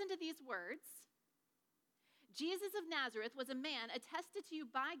 listen to these words. Jesus of Nazareth was a man attested to you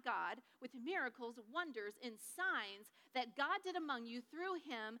by God with miracles, wonders, and signs that God did among you through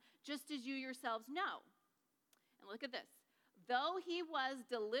him, just as you yourselves know. And look at this. Though he was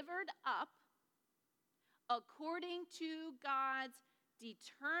delivered up according to God's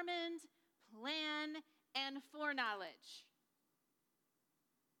determined plan and foreknowledge,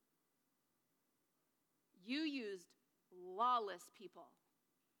 you used lawless people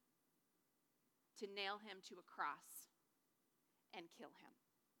to nail him to a cross and kill him.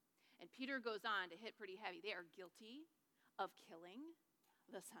 And Peter goes on to hit pretty heavy. They are guilty of killing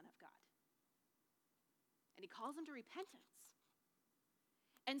the Son of God. And he calls them to repentance.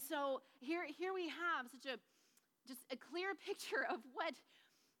 And so here we have just a clear picture of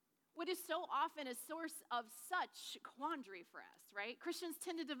what is so often a source of such quandary for us, right? Christians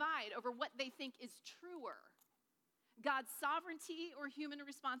tend to divide over what they think is truer, God's sovereignty or human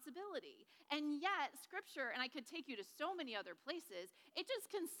responsibility. And yet, Scripture, and I could take you to so many other places, it just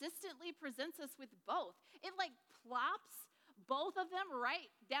consistently presents us with both. It like plops both of them right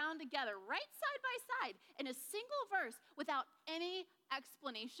down together, right side by side, in a single verse without any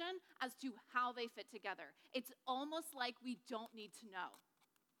explanation as to how they fit together. It's almost like we don't need to know.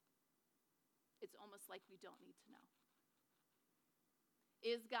 It's almost like we don't need to know.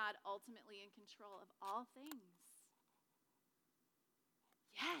 Is God ultimately in control of all things?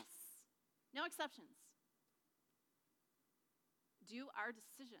 Yes. No exceptions. Do our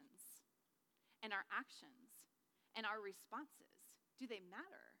decisions and our actions and our responses, do they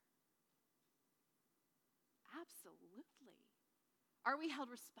matter? Absolutely. Are we held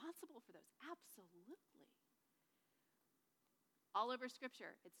responsible for those? Absolutely. All over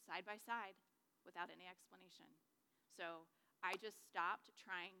Scripture, it's side by side without any explanation. So I just stopped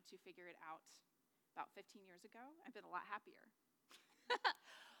trying to figure it out about 15 years ago. I've been a lot happier.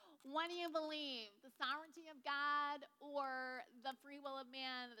 What do you believe? The sovereignty of God or the free will of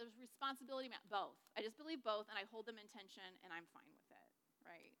man, the responsibility of man? Both. I just believe both, and I hold them in tension, and I'm fine with it,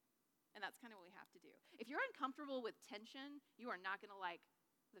 right? And that's kind of what we have to do. If you're uncomfortable with tension, you are not going to like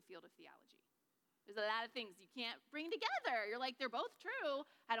the field of theology. There's a lot of things you can't bring together. You're like, they're both true.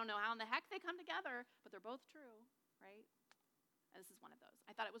 I don't know how in the heck they come together, but they're both true, right? And this is one of those.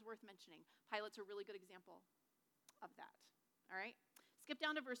 I thought it was worth mentioning. Pilate's a really good example of that, all right? Skip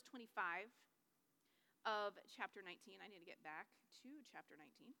down to verse 25 of chapter 19. I need to get back to chapter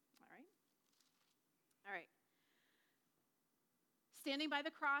 19. All right. All right. Standing by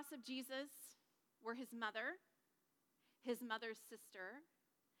the cross of Jesus were his mother's sister,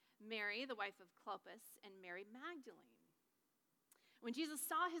 Mary, the wife of Clopas, and Mary Magdalene. When Jesus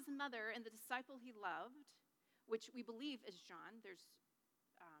saw his mother and the disciple he loved, which we believe is John, there's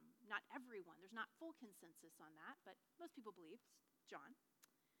not everyone, there's not full consensus on that, but most people believe John.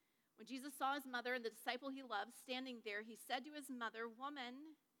 When Jesus saw his mother and the disciple he loved standing there, he said to his mother,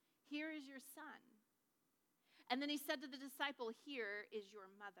 "Woman, here is your son." And then he said to the disciple, "Here is your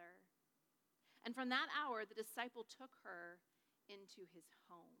mother." And from that hour, the disciple took her into his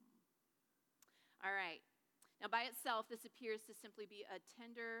home. All right. Now, by itself, this appears to simply be a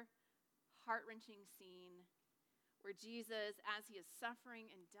tender, heart-wrenching scene where Jesus, as he is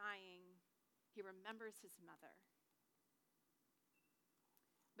suffering and dying, he remembers his mother.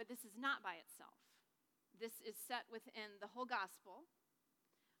 But this is not by itself. This is set within the whole gospel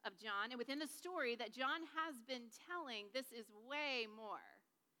of John. And within the story that John has been telling, this is way more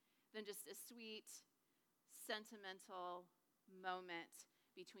than just a sweet, sentimental moment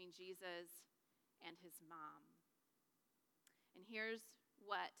between Jesus and his mom. And here's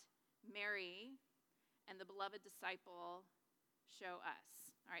what Mary and the beloved disciple show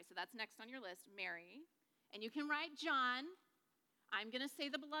us. All right, so that's next on your list, Mary. And you can write John. I'm going to say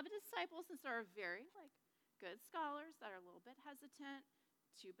the beloved disciple, since there are very good scholars that are a little bit hesitant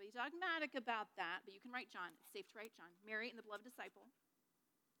to be dogmatic about that, but you can write John. It's safe to write John. Mary and the beloved disciple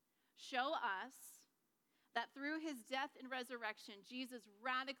show us that through his death and resurrection, Jesus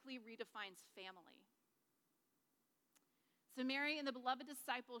radically redefines family. So Mary and the beloved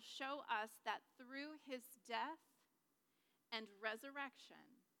disciples show us that through his death and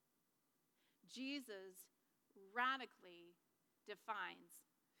resurrection, Jesus radically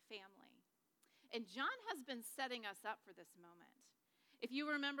defines family. And John has been setting us up for this moment. If you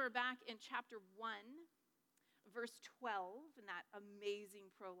remember back in chapter 1, verse 12, in that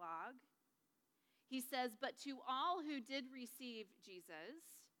amazing prologue, he says, "But to all who did receive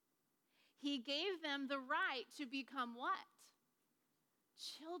Jesus, he gave them the right to become" what?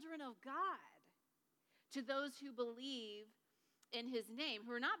 Children of God. To those who believe in his name,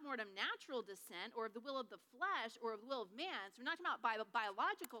 who are not born of natural descent or of the will of the flesh or of the will of man. So we're not talking about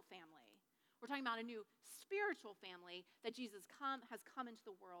biological family. We're talking about a new spiritual family that Jesus has come into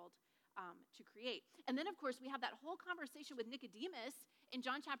the world to create. And then, of course, we have that whole conversation with Nicodemus in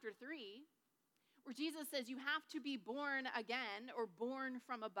John chapter 3, where Jesus says you have to be born again or born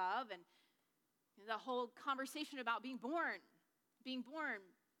from above. And the whole conversation about being born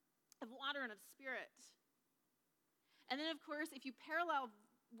of water and of spirit. And then, of course, if you parallel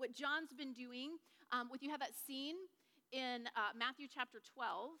what John's been doing, you have that scene in Matthew chapter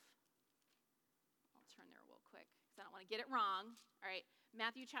 12. I'll turn there real quick because I don't want to get it wrong. All right,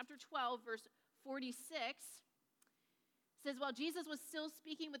 Matthew chapter 12, verse 46 says, "While Jesus was still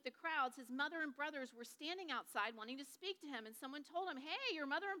speaking with the crowds, his mother and brothers were standing outside wanting to speak to him. And someone told him, 'Hey, your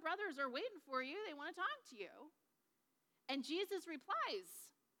mother and brothers are waiting for you. They want to talk to you.' And Jesus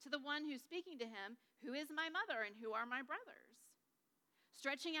replies to the one who's speaking to him, 'Who is my mother and who are my brothers?'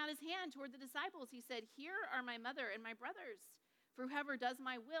 Stretching out his hand toward the disciples, he said, 'Here are my mother and my brothers. For whoever does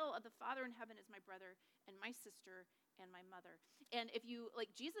my will of the Father in heaven is my brother and my sister and my mother.'" And if you,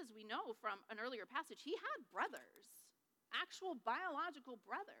 like Jesus, we know from an earlier passage, he had brothers, actual biological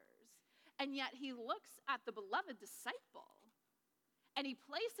brothers. And yet he looks at the beloved disciple and he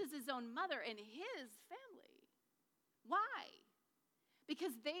places his own mother in his family. Why?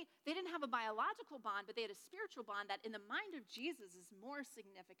 Because they didn't have a biological bond, but they had a spiritual bond that in the mind of Jesus is more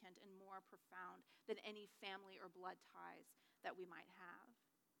significant and more profound than any family or blood ties that we might have.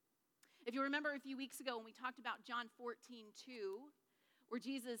 If you remember a few weeks ago when we talked about John 14:2, where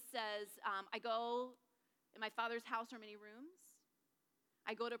Jesus says, "I go, in my Father's house are many rooms.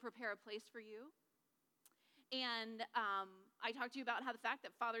 I go to prepare a place for you." And I talked to you about how the fact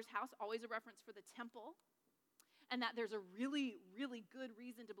that Father's house, always a reference for the temple, and that there's a really, really good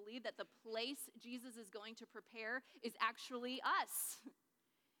reason to believe that the place Jesus is going to prepare is actually us.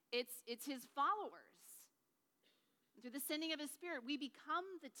 It's his followers. Through the sending of his Spirit, we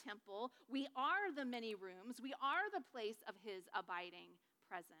become the temple. We are the many rooms. We are the place of his abiding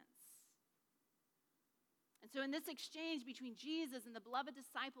presence. And so in this exchange between Jesus and the beloved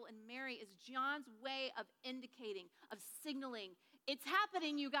disciple and Mary is John's way of indicating, of signaling, it's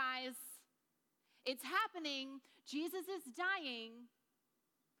happening, you guys. It's happening. Jesus is dying.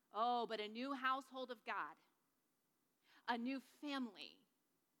 Oh, but a new household of God, a new family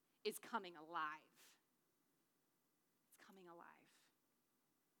is coming alive. It's coming alive.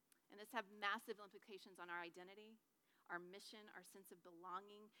 And this has massive implications on our identity, our mission, our sense of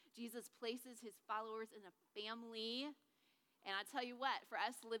belonging. Jesus places his followers in a family. And I tell you what, for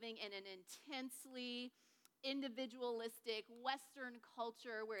us living in an intensely individualistic Western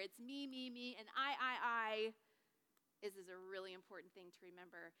culture where it's me, and I, this is a really important thing to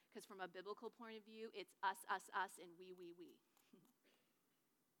remember, because from a biblical point of view, it's us, and we.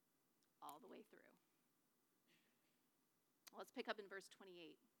 All the way through. Let's pick up in verse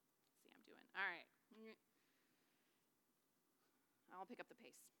 28. See how I'm doing. All right. I'll pick up the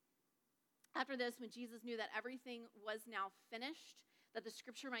pace. After this, when Jesus knew that everything was now finished, that the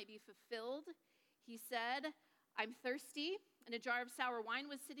scripture might be fulfilled, he said, "I'm thirsty." And a jar of sour wine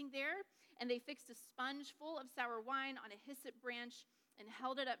was sitting there, and they fixed a sponge full of sour wine on a hyssop branch and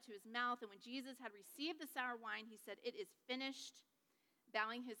held it up to his mouth. And when Jesus had received the sour wine, he said, "It is finished."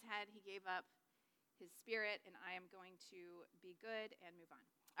 Bowing his head, he gave up his spirit, and I am going to be good and move on.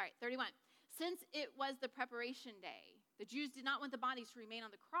 All right, 31. Since it was the preparation day, the Jews did not want the bodies to remain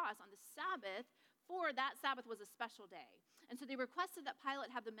on the cross on the Sabbath, for that Sabbath was a special day. And so they requested that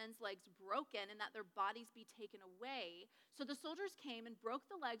Pilate have the men's legs broken and that their bodies be taken away. So the soldiers came and broke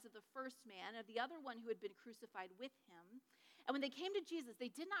the legs of the first man and of the other one who had been crucified with him. And when they came to Jesus, they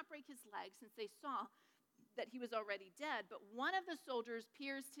did not break his legs, since they saw that he was already dead. But one of the soldiers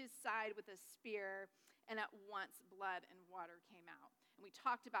pierced his side with a spear, and at once blood and water came out. And we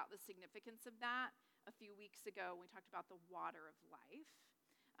talked about the significance of that a few weeks ago when we talked about the water of life.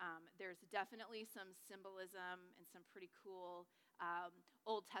 There's definitely some symbolism and some pretty cool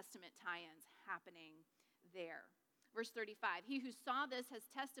Old Testament tie-ins happening there. Verse 35, he who saw this has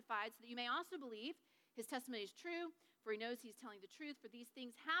testified so that you may also believe. His testimony is true, for he knows he's telling the truth. For these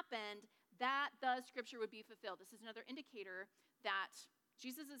things happened that the scripture would be fulfilled. This is another indicator that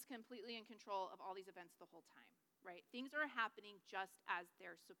Jesus is completely in control of all these events the whole time, right? Things are happening just as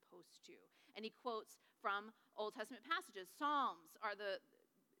they're supposed to. And he quotes from Old Testament passages. John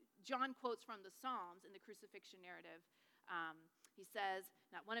quotes from the Psalms in the crucifixion narrative. He says,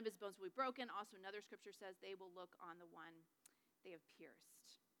 not one of his bones will be broken. Also another scripture says they will look on the one they have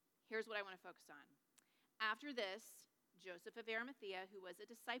pierced. Here's what I want to focus on. After this, Joseph of Arimathea, who was a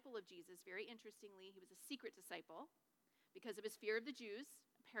disciple of Jesus, very interestingly, he was a secret disciple because of his fear of the Jews.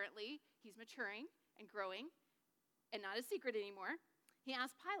 Apparently, he's maturing and growing and not a secret anymore. He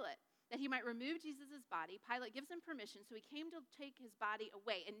asked Pilate that he might remove Jesus' body. Pilate gives him permission, so he came to take his body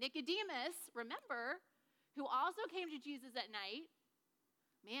away. And Nicodemus, remember, who also came to Jesus at night,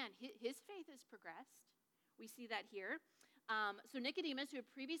 man, his faith has progressed. We see that here. So Nicodemus, who had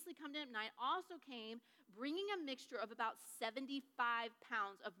previously come to him at night, also came bringing a mixture of about 75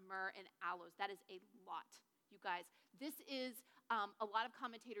 pounds of myrrh and aloes. That is a lot, you guys. This is, a lot of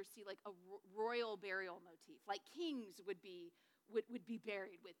commentators see like a royal burial motif. Like kings would be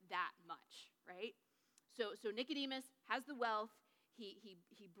buried with that much, right? So Nicodemus has the wealth.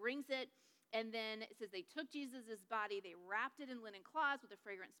 He brings it. And then it says they took Jesus' body, they wrapped it in linen cloths with the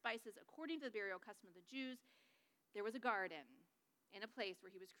fragrant spices. According to the burial custom of the Jews, there was a garden in a place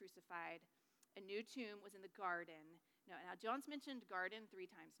where he was crucified. A new tomb was in the garden. Now John's mentioned garden 3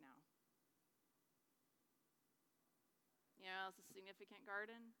 times now. You know, it's a significant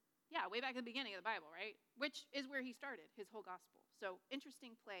garden. Yeah, way back at the beginning of the Bible, right? Which is where he started his whole gospel. So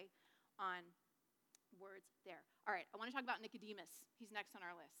interesting play on words there. All right, I want to talk about Nicodemus. He's next on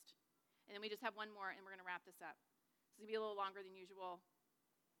our list. And then we just have one more, and we're going to wrap this up. It's going to be a little longer than usual.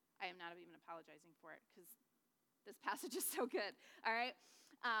 I am not even apologizing for it because this passage is so good. All right?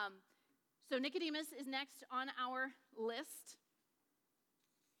 So Nicodemus is next on our list.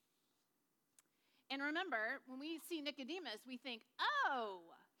 And remember, when we see Nicodemus, we think,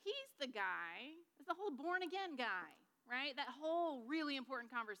 oh, he's the guy. It's the whole born-again guy, right? That whole really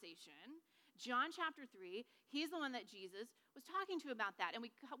important conversation. John chapter 3, he's the one that Jesus was talking to about that. And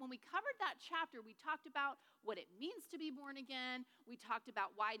when we covered that chapter, we talked about what it means to be born again. We talked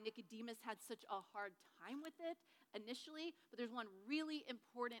about why Nicodemus had such a hard time with it initially. But there's one really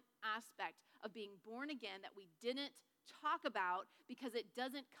important aspect of being born again that we didn't talk about because it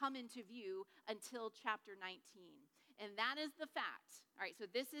doesn't come into view until chapter 19. And that is the fact. All right, so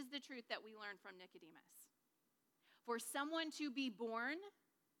this is the truth that we learned from Nicodemus. For someone to be born,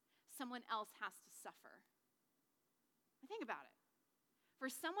 someone else has to suffer. Think about it. For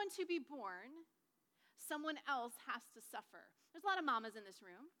someone to be born, someone else has to suffer. There's a lot of mamas in this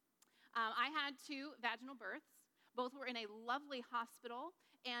room. I had 2 vaginal births. Both were in a lovely hospital,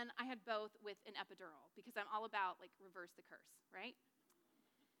 and I had both with an epidural because I'm all about, like, reverse the curse, right?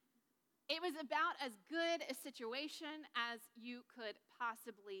 It was about as good a situation as you could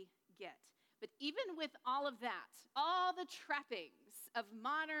possibly get. But even with all of that, all the trappings of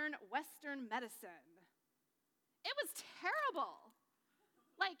modern Western medicine, it was terrible.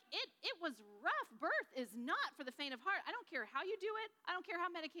 Like, it was rough. Birth is not for the faint of heart. I don't care how you do it. I don't care how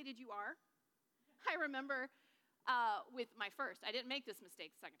medicated you are. I remember with my first, I didn't make this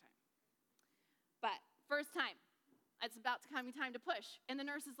mistake the second time. But first time, it's about coming time to push. And the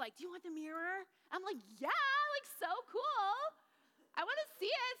nurse is like, do you want the mirror? I'm like, yeah, like so cool. I want to see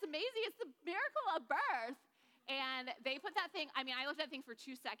it. It's amazing. It's the miracle of birth. And they put that thing, I looked at that thing for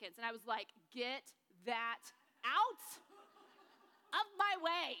 2 seconds, and I was like, get that out of my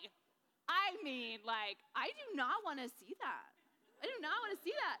way. I do not want to see that. I do not want to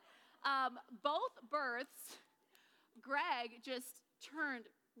see that. Both births, Greg just turned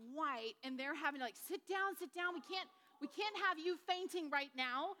white, and they're having to, like, sit down. We can't have you fainting right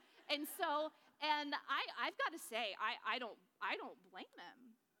now. And so, I've got to say, I don't blame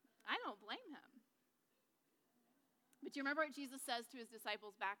him. I don't blame him. But do you remember what Jesus says to his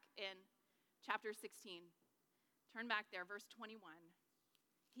disciples back in chapter 16? Turn back there, verse 21.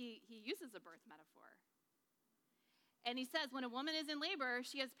 He uses a birth metaphor. And he says, when a woman is in labor,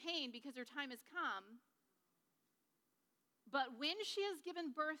 she has pain because her time has come. But when she has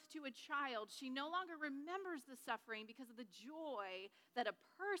given birth to a child, she no longer remembers the suffering because of the joy that a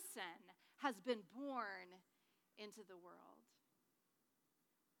person has been born into the world.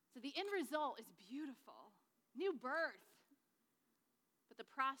 So the end result is beautiful. New birth. But the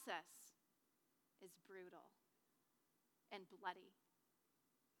process is brutal and bloody.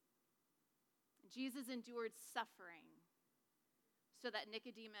 Jesus endured suffering so that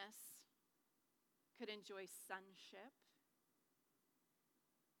Nicodemus could enjoy sonship.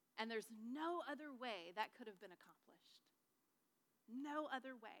 And there's no other way that could have been accomplished. No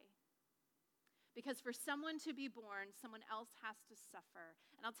other way. Because for someone to be born, someone else has to suffer.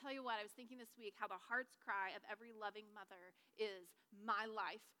 And I'll tell you what, I was thinking this week how the heart's cry of every loving mother is, my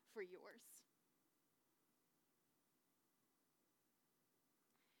life for yours.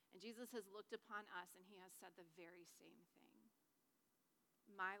 And Jesus has looked upon us and he has said the very same thing.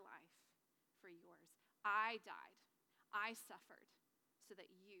 My life for yours. I died. I suffered so that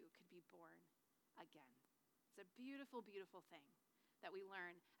you could be born again. It's a beautiful, beautiful thing that we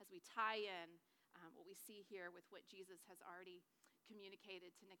learn as we tie in what we see here with what Jesus has already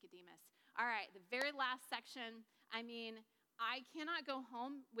communicated to Nicodemus. All right, the very last section. I mean, I cannot go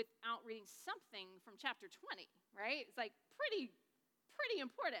home without reading something from chapter 20, right? It's like pretty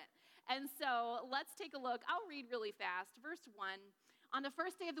important. And so let's take a look. I'll read really fast. Verse 1. On the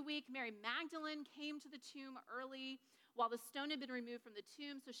first day of the week, Mary Magdalene came to the tomb early while the stone had been removed from the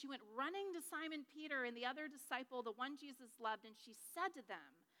tomb. So she went running to Simon Peter and the other disciple, the one Jesus loved, and she said to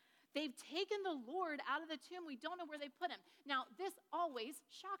them, they've taken the Lord out of the tomb. We don't know where they put him. Now, this always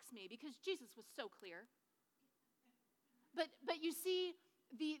shocks me because Jesus was so clear. But you see,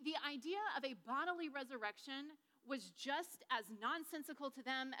 the idea of a bodily resurrection was just as nonsensical to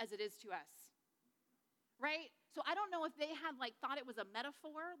them as it is to us, right? So I don't know if they had thought it was a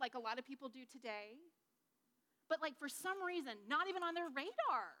metaphor like a lot of people do today, but for some reason, not even on their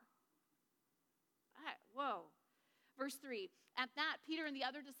radar. Whoa. Verse 3, at that, Peter and the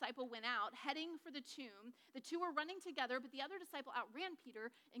other disciple went out, heading for the tomb. The two were running together, but the other disciple outran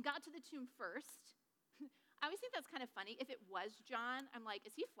Peter and got to the tomb first. I always think that's kind of funny. If it was John, I'm like,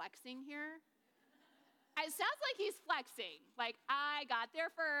 is he flexing here? It sounds like he's flexing. I got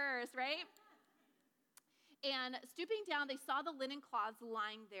there first, right? And stooping down, they saw the linen cloths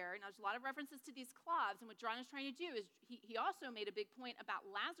lying there. Now, there's a lot of references to these cloths, and what John is trying to do is he also made a big point about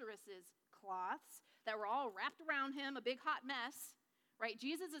Lazarus's cloths that were all wrapped around him, a big hot mess, right?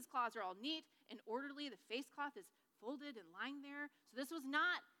 Jesus's cloths are all neat and orderly. The face cloth is folded and lying there. So this was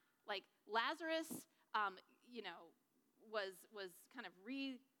not like Lazarus, was kind of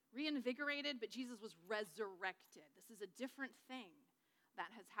reinvigorated, but Jesus was resurrected. This is a different thing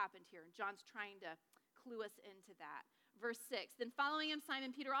that has happened here, and John's trying to clue us into that. Verse 6, then following him,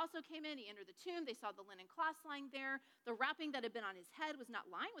 Simon Peter also came in. He entered the tomb. They saw the linen cloths lying there. The wrapping that had been on his head was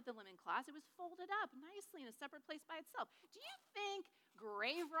not lying with the linen cloths. It was folded up nicely in a separate place by itself. Do you think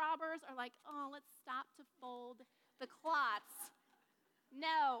grave robbers are like, oh, let's stop to fold the cloths?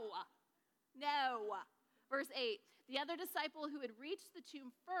 No. Verse 8, the other disciple who had reached the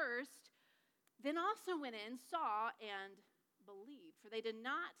tomb first then also went in, saw, and believed. For they did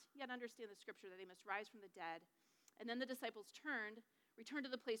not yet understand the scripture that they must rise from the dead. And then the disciples returned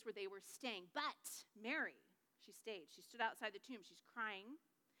to the place where they were staying. But Mary, she stayed. She stood outside the tomb. She's crying.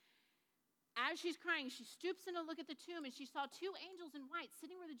 As she's crying, she stoops in to look at the tomb, and she saw two angels in white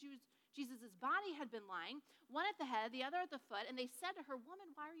sitting where Jesus' body had been lying, one at the head, the other at the foot. And they said to her,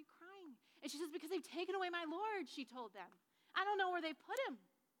 woman, why are you crying? And she says, because they've taken away my Lord, she told them. I don't know where they put him.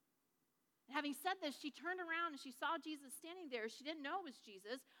 Having said this, she turned around and she saw Jesus standing there. She didn't know it was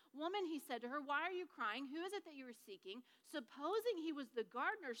Jesus. Woman, he said to her, why are you crying? Who is it that you are seeking? Supposing he was the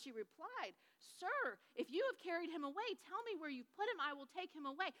gardener, she replied, sir, if you have carried him away, tell me where you put him. I will take him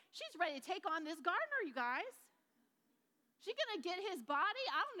away. She's ready to take on this gardener, you guys. She's going to get his body.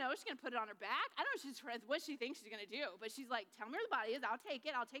 I don't know. She's going to put it on her back. I don't know what she thinks she's going to do. But she's like, tell me where the body is. I'll take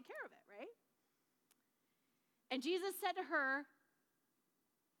it. I'll take care of it, right? And Jesus said to her,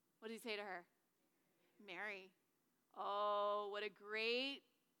 what did he say to her? Mary. Oh, what a great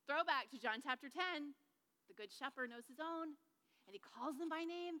throwback to John chapter 10. The good shepherd knows his own, and he calls them by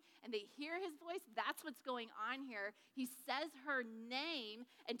name, and they hear his voice. That's what's going on here. He says her name,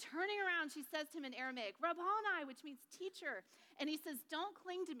 and turning around, she says to him in Aramaic, Rabboni, which means teacher. And he says, don't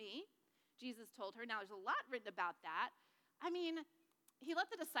cling to me, Jesus told her. Now, there's a lot written about that. I mean, he let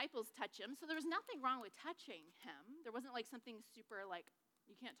the disciples touch him, so there was nothing wrong with touching him. There wasn't like something super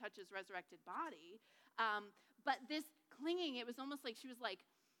you can't touch his resurrected body. But this clinging, it was almost like she was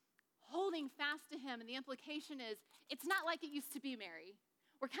holding fast to him. And the implication is, it's not like it used to be, Mary.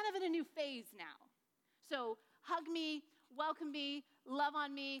 We're kind of in a new phase now. So hug me, welcome me, love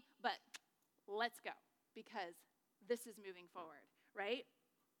on me, but let's go because this is moving forward, right?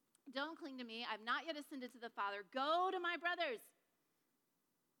 Don't cling to me. I've not yet ascended to the Father. Go to my brothers.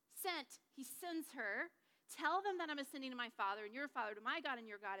 He sends her. Tell them that I'm ascending to my Father and your Father, to my God and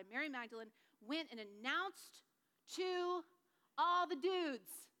your God. And Mary Magdalene went and announced to all the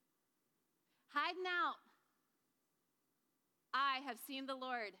dudes, hiding out, I have seen the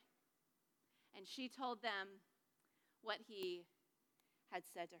Lord. and she told them what he had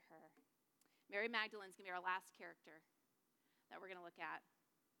said to her. Mary Magdalene's going to be our last character that we're going to look at.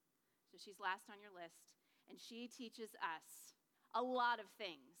 So she's last on your list, and she teaches us a lot of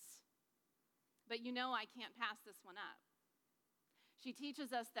things. But you know I can't pass this one up. She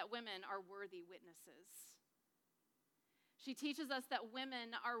teaches us that women are worthy witnesses. She teaches us that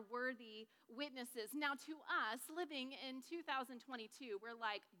women are worthy witnesses. Now, to us, living in 2022, we're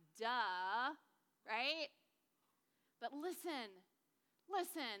like, duh, right? But listen,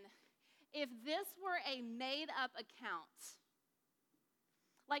 if this were a made-up account,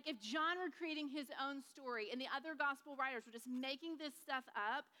 like if John were creating his own story and the other gospel writers were just making this stuff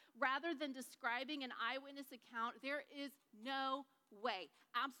up rather than describing an eyewitness account, there is no way,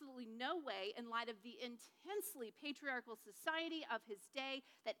 absolutely no way, in light of the intensely patriarchal society of his day,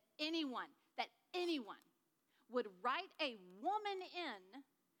 that anyone would write a woman in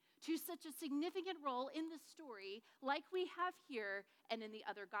to such a significant role in the story like we have here and in the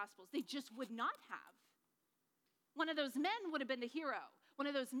other gospels. They just would not have. One of those men would have been the hero. One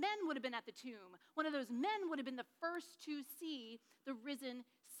of those men would have been at the tomb. One of those men would have been the first to see the risen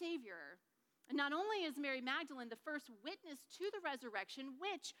Savior. And not only is Mary Magdalene the first witness to the resurrection,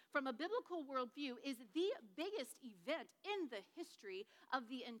 which from a biblical worldview is the biggest event in the history of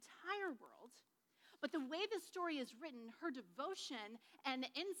the entire world, but the way the story is written, her devotion and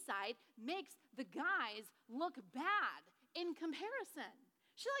insight makes the guys look bad in comparison.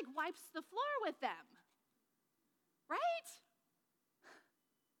 She like wipes the floor with them, right?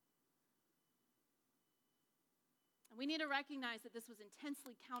 And we need to recognize that this was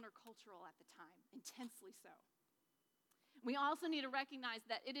intensely countercultural at the time, intensely so. We also need to recognize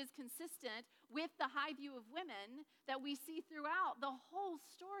that it is consistent with the high view of women that we see throughout the whole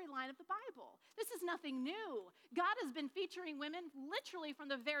storyline of the Bible. This is nothing new. God has been featuring women literally from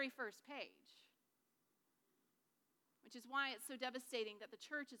the very first page, which is why it's so devastating that the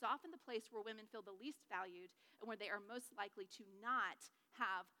church is often the place where women feel the least valued and where they are most likely to not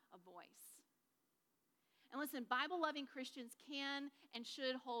have a voice. And listen, Bible-loving Christians can and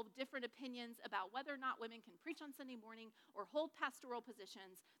should hold different opinions about whether or not women can preach on Sunday morning or hold pastoral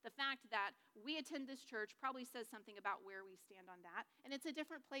positions. The fact that we attend this church probably says something about where we stand on that, and it's a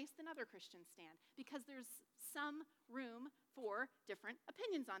different place than other Christians stand because there's some room for different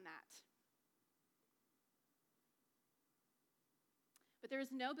opinions on that. But there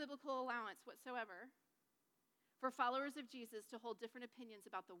is no biblical allowance whatsoever for followers of Jesus to hold different opinions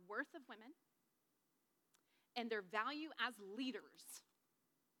about the worth of women and their value as leaders,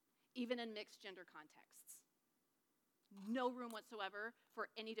 even in mixed gender contexts. No room whatsoever for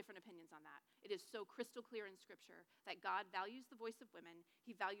any different opinions on that. It is so crystal clear in Scripture that God values the voice of women,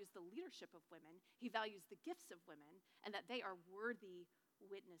 He values the leadership of women, He values the gifts of women, and that they are worthy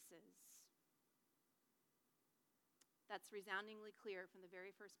witnesses. That's resoundingly clear from the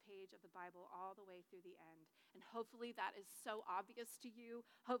very first page of the Bible all the way through the end. And hopefully that is so obvious to you.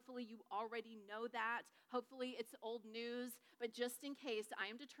 Hopefully you already know that. Hopefully it's old news. But just in case,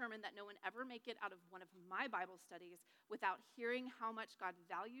 I am determined that no one ever make it out of one of my Bible studies without hearing how much God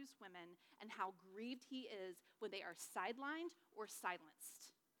values women and how grieved He is when they are sidelined or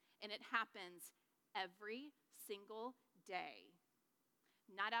silenced. And it happens every single day.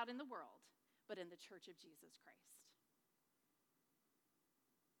 Not out in the world, but in the Church of Jesus Christ.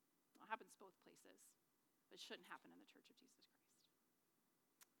 Happens both places, but shouldn't happen in the Church of Jesus Christ.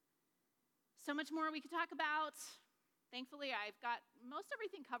 So much more we could talk about. Thankfully, I've got most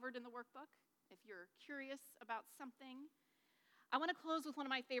everything covered in the workbook. If you're curious about something, I want to close with one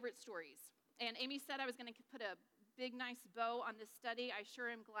of my favorite stories. And Amy said I was going to put a big, nice bow on this study. I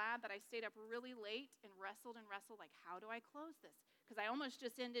sure am glad that I stayed up really late and wrestled, like, how do I close this? Because I almost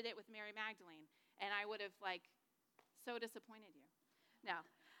just ended it with Mary Magdalene, and I would have, so disappointed you. No.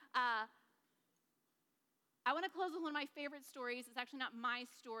 I want to close with one of my favorite stories. It's actually not my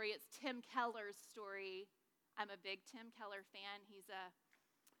story. It's Tim Keller's story. I'm a big Tim Keller fan. He's a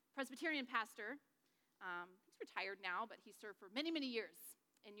Presbyterian pastor. He's retired now, but he served for many, many years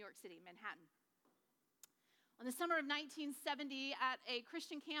in New York City, Manhattan. In the summer of 1970, at a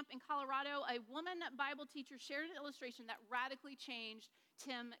Christian camp in Colorado, a woman Bible teacher shared an illustration that radically changed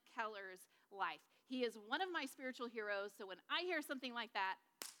Tim Keller's life. He is one of my spiritual heroes, so when I hear something like that,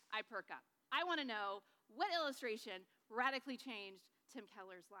 I perk up. I want to know what illustration radically changed Tim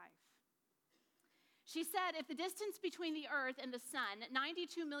Keller's life. She said, if the distance between the earth and the sun,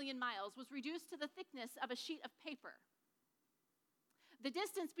 92 million miles, was reduced to the thickness of a sheet of paper, the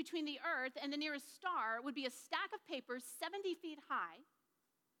distance between the earth and the nearest star would be a stack of papers 70 feet high,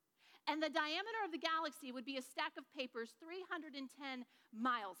 and the diameter of the galaxy would be a stack of papers 310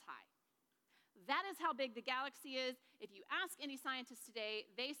 miles high. That is how big the galaxy is. If you ask any scientist today,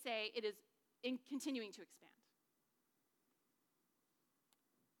 they say it is continuing to expand.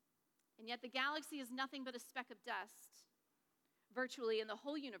 And yet the galaxy is nothing but a speck of dust, virtually in the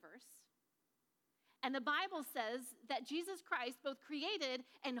whole universe. And the Bible says that Jesus Christ both created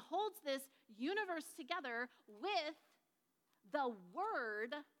and holds this universe together with the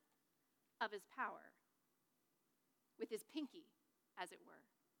word of his power, with his pinky, as it were,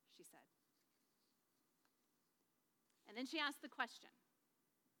 she said. And then she asked the question,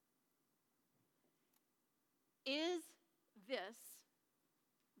 is this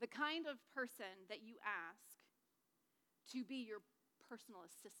the kind of person that you ask to be your personal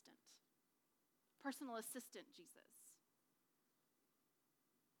assistant? Personal assistant, Jesus.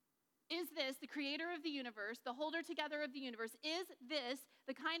 Is this the creator of the universe, the holder together of the universe? Is this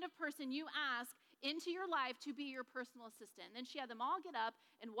the kind of person you ask into your life to be your personal assistant? And then she had them all get up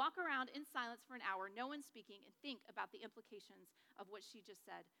and walk around in silence for an hour, no one speaking, and think about the implications of what she just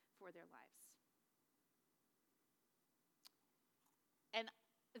said for their lives. And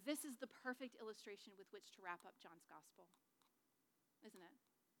this is the perfect illustration with which to wrap up John's gospel, isn't it?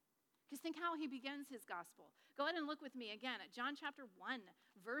 Because think how he begins his gospel. Go ahead and look with me again at John chapter 1,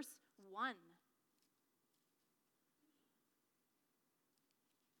 verse 1.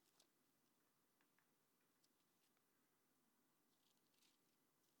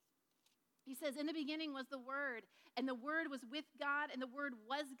 He says, in the beginning was the Word, and the Word was with God, and the Word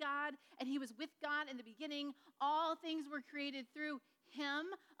was God, and he was with God in the beginning. All things were created through him.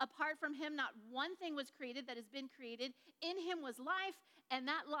 Apart from him, not one thing was created that has been created. In him was life, and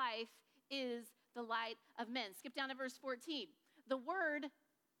that life is the light of men. Skip down to verse 14. The Word,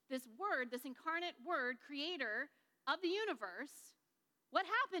 this incarnate Word, creator of the universe, what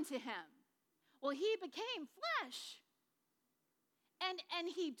happened to him? Well, he became flesh. And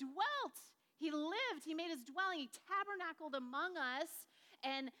he dwelt. He lived. He made his dwelling. He tabernacled among us.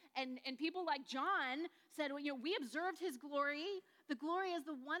 And people like John said, well, we observed his glory. The glory is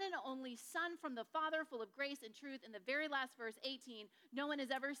the one and only Son from the Father, full of grace and truth. In the very last verse, 18, no one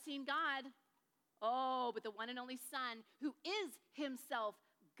has ever seen God. Oh, but the one and only Son, who is himself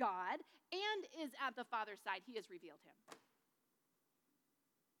God and is at the Father's side, he has revealed him.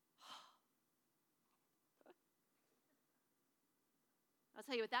 I'll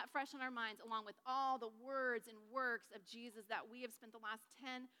tell you, with that fresh on our minds, along with all the words and works of Jesus that we have spent the last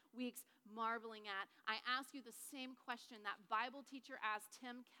 10 weeks marveling at, I ask you the same question that Bible teacher asked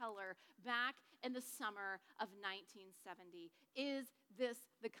Tim Keller back in the summer of 1970. Is this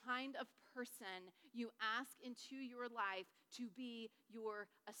the kind of person you ask into your life to be your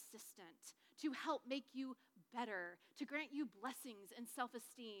assistant, to help make you better, to grant you blessings and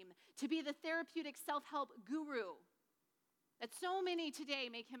self-esteem, to be the therapeutic self-help guru that so many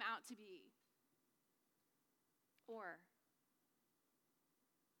today make him out to be? Or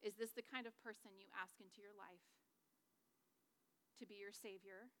is this the kind of person you ask into your life to be your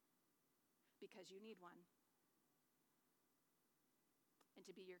Savior because you need one, and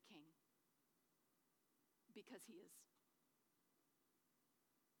to be your King because he is?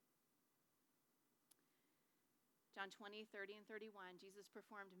 John 20, 30, and 31, Jesus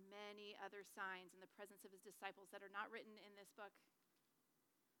performed many other signs in the presence of his disciples that are not written in this book.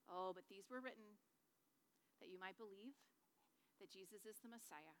 Oh, but these were written that you might believe that Jesus is the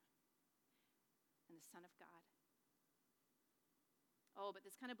Messiah and the Son of God. Oh, but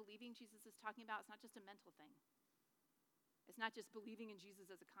this kind of believing Jesus is talking about, it's not just a mental thing. It's not just believing in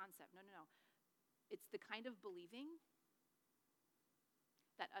Jesus as a concept. No. It's the kind of believing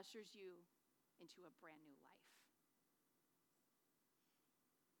that ushers you into a brand new life.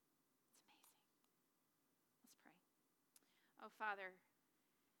 Oh, Father,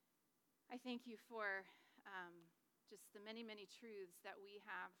 I thank you for just the many, many truths that we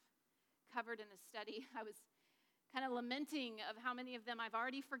have covered in this study. I was kind of lamenting of how many of them I've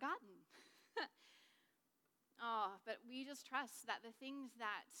already forgotten. But we just trust that the things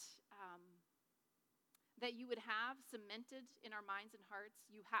that you would have cemented in our minds and hearts,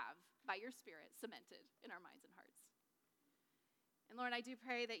 you have, by your Spirit, cemented in our minds and hearts. And Lord, I do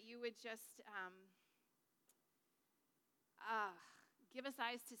pray that you would just give us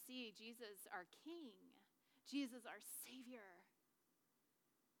eyes to see Jesus, our King, Jesus, our Savior,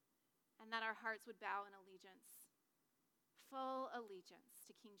 and that our hearts would bow in allegiance, full allegiance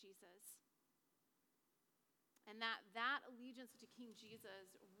to King Jesus, and that allegiance to King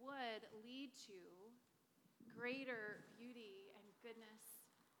Jesus would lead to greater beauty and goodness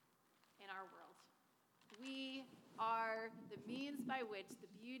in our world. We are the means by which the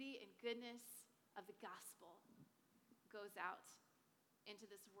beauty and goodness of the gospel goes out into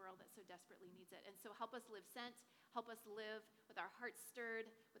this world that so desperately needs it. And so help us live sent. Help us live with our hearts stirred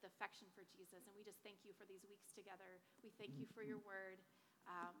with affection for Jesus. And we just thank you for these weeks together. We thank you for your word.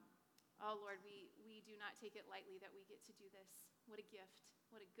 Oh, Lord, we do not take it lightly that we get to do this. What a gift.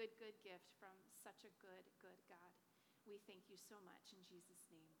 What a good, good gift from such a good, good God. We thank you so much in Jesus'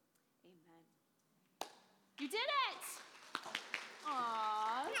 name. Amen. You did it!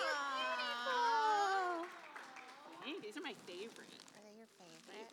 Aww, so beautiful. Dang, these are my favorite.